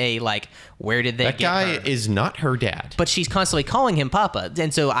been a like, where did they get her? That guy is not her dad. But she's constantly calling him Papa,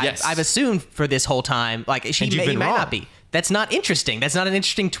 and so I've assumed for this whole time, like, he may not be. That's not interesting. That's not an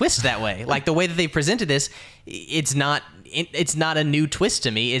interesting twist that way. Like, the way that they presented this, it's not a new twist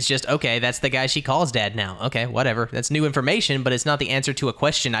to me. It's just, okay, that's the guy she calls dad now. Okay, whatever. That's new information, but it's not the answer to a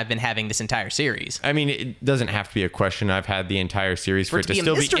question I've been having this entire series. I mean, it doesn't have to be a question I've had the entire series for it to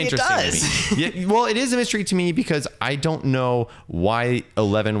still be interesting to me. Well, it is a mystery to me because I don't know why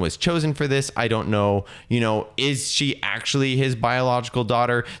 11 was chosen for this. I don't know, is she actually his biological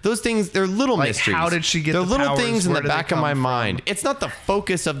daughter? Those things, they're little mysteries. How did she get they're the little powers? things in Where the did they back of come my from? mind. It's not the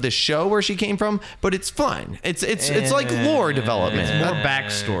focus of the show where she came from, but it's fun. It's like lore development. It's more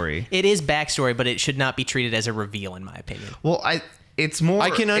backstory. It is backstory, but it should not be treated as a reveal, in my opinion. Well, it's more. I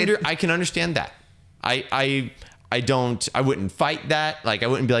can understand that. I wouldn't fight that. Like, I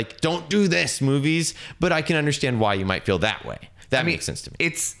wouldn't be like, don't do this, movies. But I can understand why you might feel that way. That makes sense to me.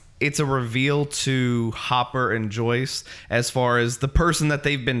 It's a reveal to Hopper and Joyce as far as the person that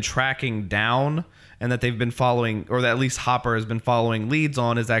they've been tracking down and that they've been following, or that at least Hopper has been following leads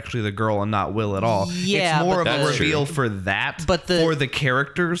on, is actually the girl and not Will at all. Yeah, it's more of but a reveal for that, for the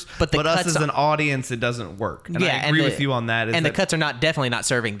characters. But us as an audience, it doesn't work. And I agree with you on that. And the cuts are definitely not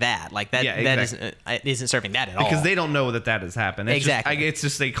serving that. Like that, that isn't serving that at all. Because they don't know that has happened. Exactly. It's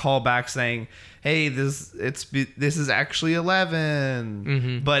just a callback saying, hey, this is actually 11.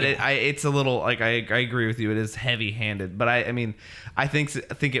 Mm-hmm. But it's a little, like, I agree with you. It is heavy-handed. But I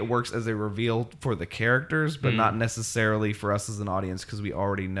think it works as a reveal for the characters, but not necessarily for us as an audience, because we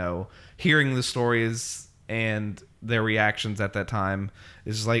already know. Hearing the story is and their reactions at that time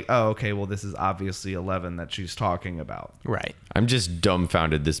is just like, oh, okay, well, this is obviously 11 that she's talking about. Right. I'm just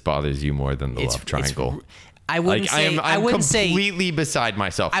dumbfounded this bothers you more than the love triangle. I wouldn't say. I'm I wouldn't say. completely beside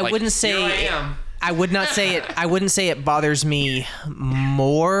myself. I Like, wouldn't say. here I am. I would not say it. I wouldn't say it bothers me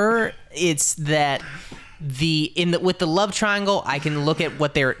more. It's that with the love triangle, I can look at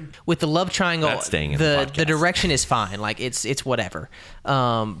what they're with the love triangle. That's staying in the podcast. direction is fine. Like it's whatever.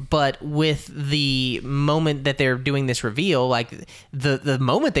 But with the moment that they're doing this reveal, like the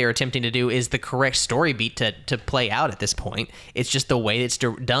moment they're attempting to do is the correct story beat to play out at this point. It's just the way it's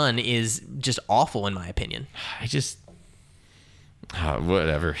done is just awful in my opinion. I just.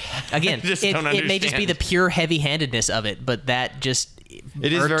 Whatever. Again, I just it don't may just be understand. the pure heavy-handedness of it, but that just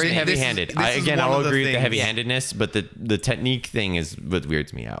It is irks very me. heavy-handed. This is Again, one I'll of the agree with the things- heavy-handedness, but the technique thing is what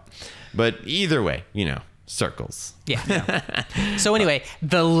weirds me out. But either way, circles. Yeah. So anyway,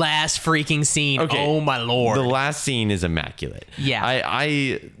 the last freaking scene. Okay. Oh my lord. The last scene is immaculate.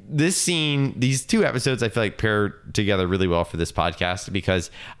 Yeah. This scene, these two episodes, I feel like pair together really well for this podcast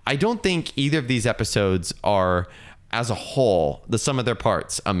because I don't think either of these episodes are, as a whole, the sum of their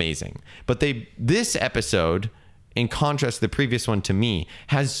parts, amazing. But this episode, in contrast to the previous one to me,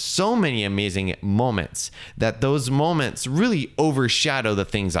 has so many amazing moments that those moments really overshadow the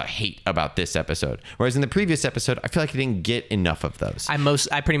things I hate about this episode. Whereas in the previous episode, I feel like I didn't get enough of those.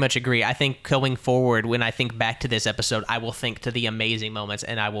 I pretty much agree. I think going forward, when I think back to this episode, I will think to the amazing moments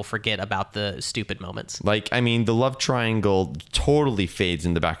and I will forget about the stupid moments. The love triangle totally fades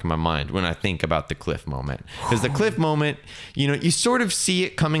in the back of my mind when I think about the Cliff moment. Because the Cliff moment, you sort of see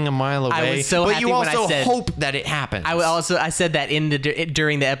it coming a mile away, I was so but happy you when I also said- hope that it happens. I said that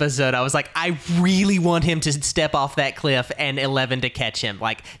during the episode. I was like, I really want him to step off that cliff and 11 to catch him.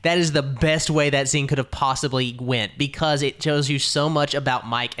 Like that is the best way that scene could have possibly went because it shows you so much about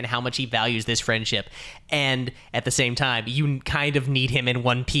Mike and how much he values this friendship. And at the same time, you kind of need him in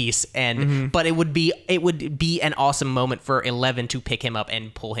one piece. And but it would be an awesome moment for 11 to pick him up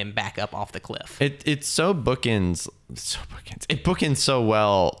and pull him back up off the cliff. It's so bookends. It bookends so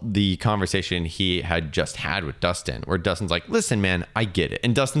well the conversation he had just had with Dustin, where Dustin's like, "Listen, man, I get it,"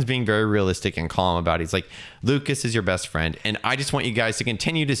 and Dustin's being very realistic and calm about it. He's like, "Lucas is your best friend, and I just want you guys to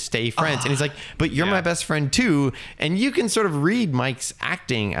continue to stay friends." And he's like, "But you're my best friend too," and you can sort of read Mike's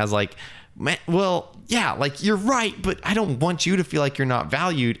acting as like, man, well, yeah, like you're right, but I don't want you to feel like you're not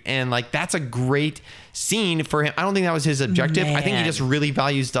valued. And like, that's a great scene for him. I don't think that was his objective. I think he Man. just really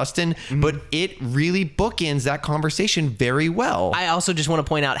values Dustin, but it really bookends that conversation very well. I also just want to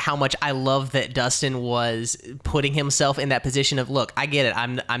point out how much I love that Dustin was putting himself in that position of, look, I get it.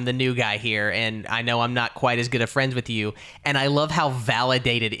 I'm the new guy here, and I know I'm not quite as good of friends with you. And I love how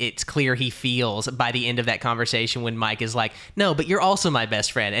validated it's clear he feels by the end of that conversation when Mike is like, no, but you're also my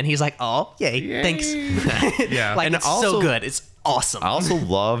best friend. And he's like, oh, yay. Thanks. Yeah. Like, And it's also- so good. It's awesome. I also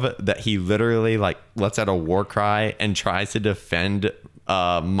love that he literally like lets out a war cry and tries to defend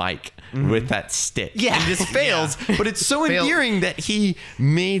Mike with that stick. Yeah. And just fails. But it's so endearing that he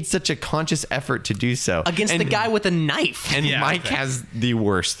made such a conscious effort to do so. Against And- the guy with a knife. And Yeah, Mike exactly. has the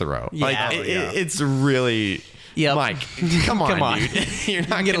worst throw. Yeah. It's really. Yep. Mike, come on, Come on. dude. You're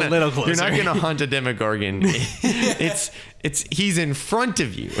not Get a gonna, little You're not closer. gonna hunt a Demogorgon. He's in front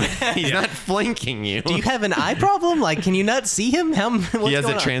of you. He's not flanking you. Do you have an eye problem? Like, can you not see him? What's He has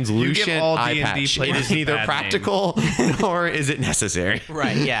going a on? translucent all eye D&D patch. It players is neither bad practical nor is it necessary.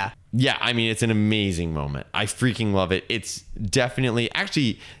 Right, yeah. Yeah, I mean, it's an amazing moment. I freaking love it. It's definitely,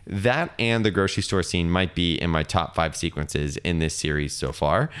 actually, that and the grocery store scene might be in my top 5 sequences in this series so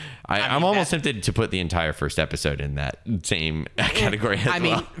far. I'm almost tempted to put the entire first episode in that same category as I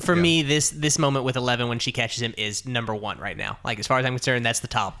mean, well. for me, this moment with 11 when she catches him is number 1 right now. Like, as far as I'm concerned, that's the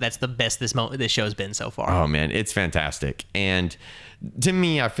top. That's the best this show's been so far. Oh man, it's fantastic. And to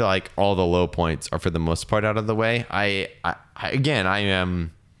me, I feel like all the low points are for the most part out of the way. I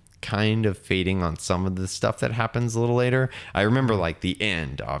am kind of fading on some of the stuff that happens a little later. I remember like the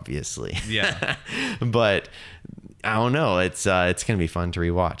end, obviously. Yeah. But I don't know. It's gonna be fun to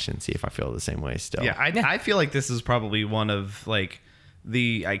rewatch and see if I feel the same way still. Yeah, I feel like this is probably one of like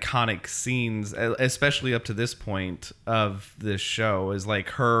the iconic scenes, especially up to this point of this show, is like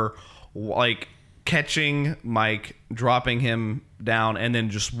her like catching Mike, dropping him down, and then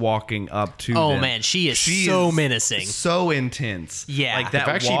just walking up to Oh, them. man, she is so menacing. so intense. Yeah. like In that In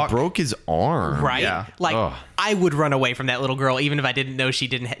fact, she walk, broke his arm. Right? Yeah. Like, Ugh. I would run away from that little girl even if I didn't know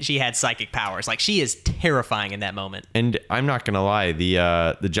she had psychic powers. Like, she is terrifying in that moment. And I'm not gonna lie,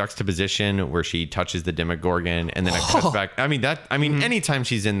 the juxtaposition where she touches the Demogorgon and then it cuts back. I mean anytime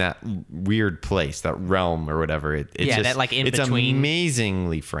she's in that weird place, that realm or whatever, it's Yeah, just, that, like, in it's between.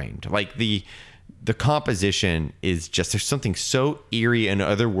 amazingly framed. Like the composition is just, there's something so eerie and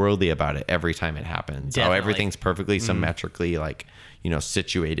otherworldly about it every time it happens. How Definitely. everything's perfectly symmetrically like,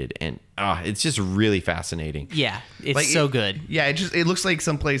 situated, and it's just really fascinating. Yeah, it's Like, so good. Yeah, it looks like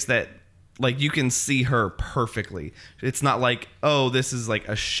someplace that like you can see her perfectly. It's not like, oh, this is like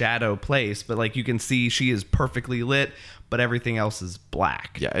a shadow place, but like you can see she is perfectly lit, but everything else is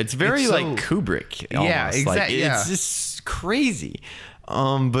black. Yeah, it's very It's like so- Kubrick. Yeah, Almost. Like, exactly. it's just crazy.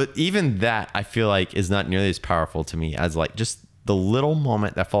 But even that, I feel like, is not nearly as powerful to me as like just the little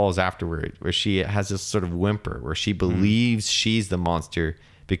moment that follows afterward, where she has this sort of whimper, where she believes she's the monster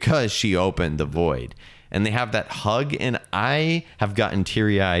because she opened the void. And they have that hug, and I have gotten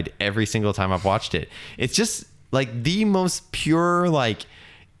teary-eyed every single time I've watched it. It's just like the most pure like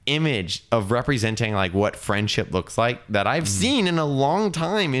image of representing like what friendship looks like that I've seen in a long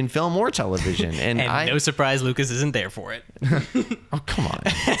time in film or television. And No surprise, Lucas isn't there for it. oh, come on,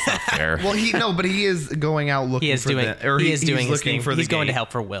 that's not fair. Well, but he is going out looking He is for doing. the, or he is doing his looking thing. for the He's going to gate.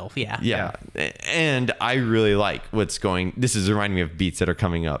 help for Will. Yeah. Yeah. And I really like what's going. This is reminding me of beats that are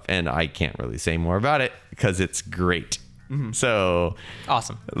coming up, and I can't really say more about it because it's great. So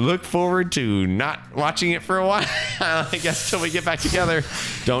Awesome. look forward to not watching it for a while, I guess, till we get back together.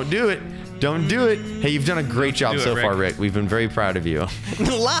 Don't do it. Don't do it. Hey, you've done a great job do it, so far, Rick. Rick. We've been very proud of you.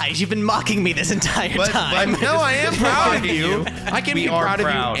 Lies. You've been mocking me this entire But- time. No, I am proud of Mocking you. you. I can We be are proud of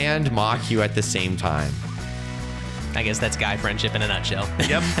proud. you and mock you at the same time. I guess that's guy friendship in a nutshell.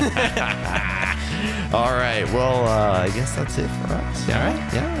 Yep. All right. Well, I guess that's it for us. All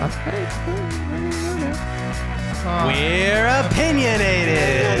right. Yeah. All right. We're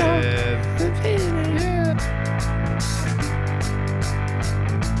opinionated.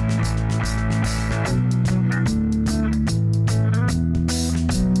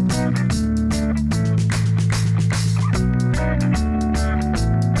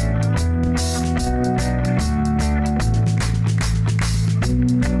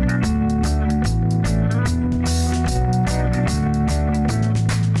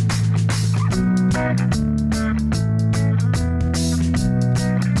 Thank you.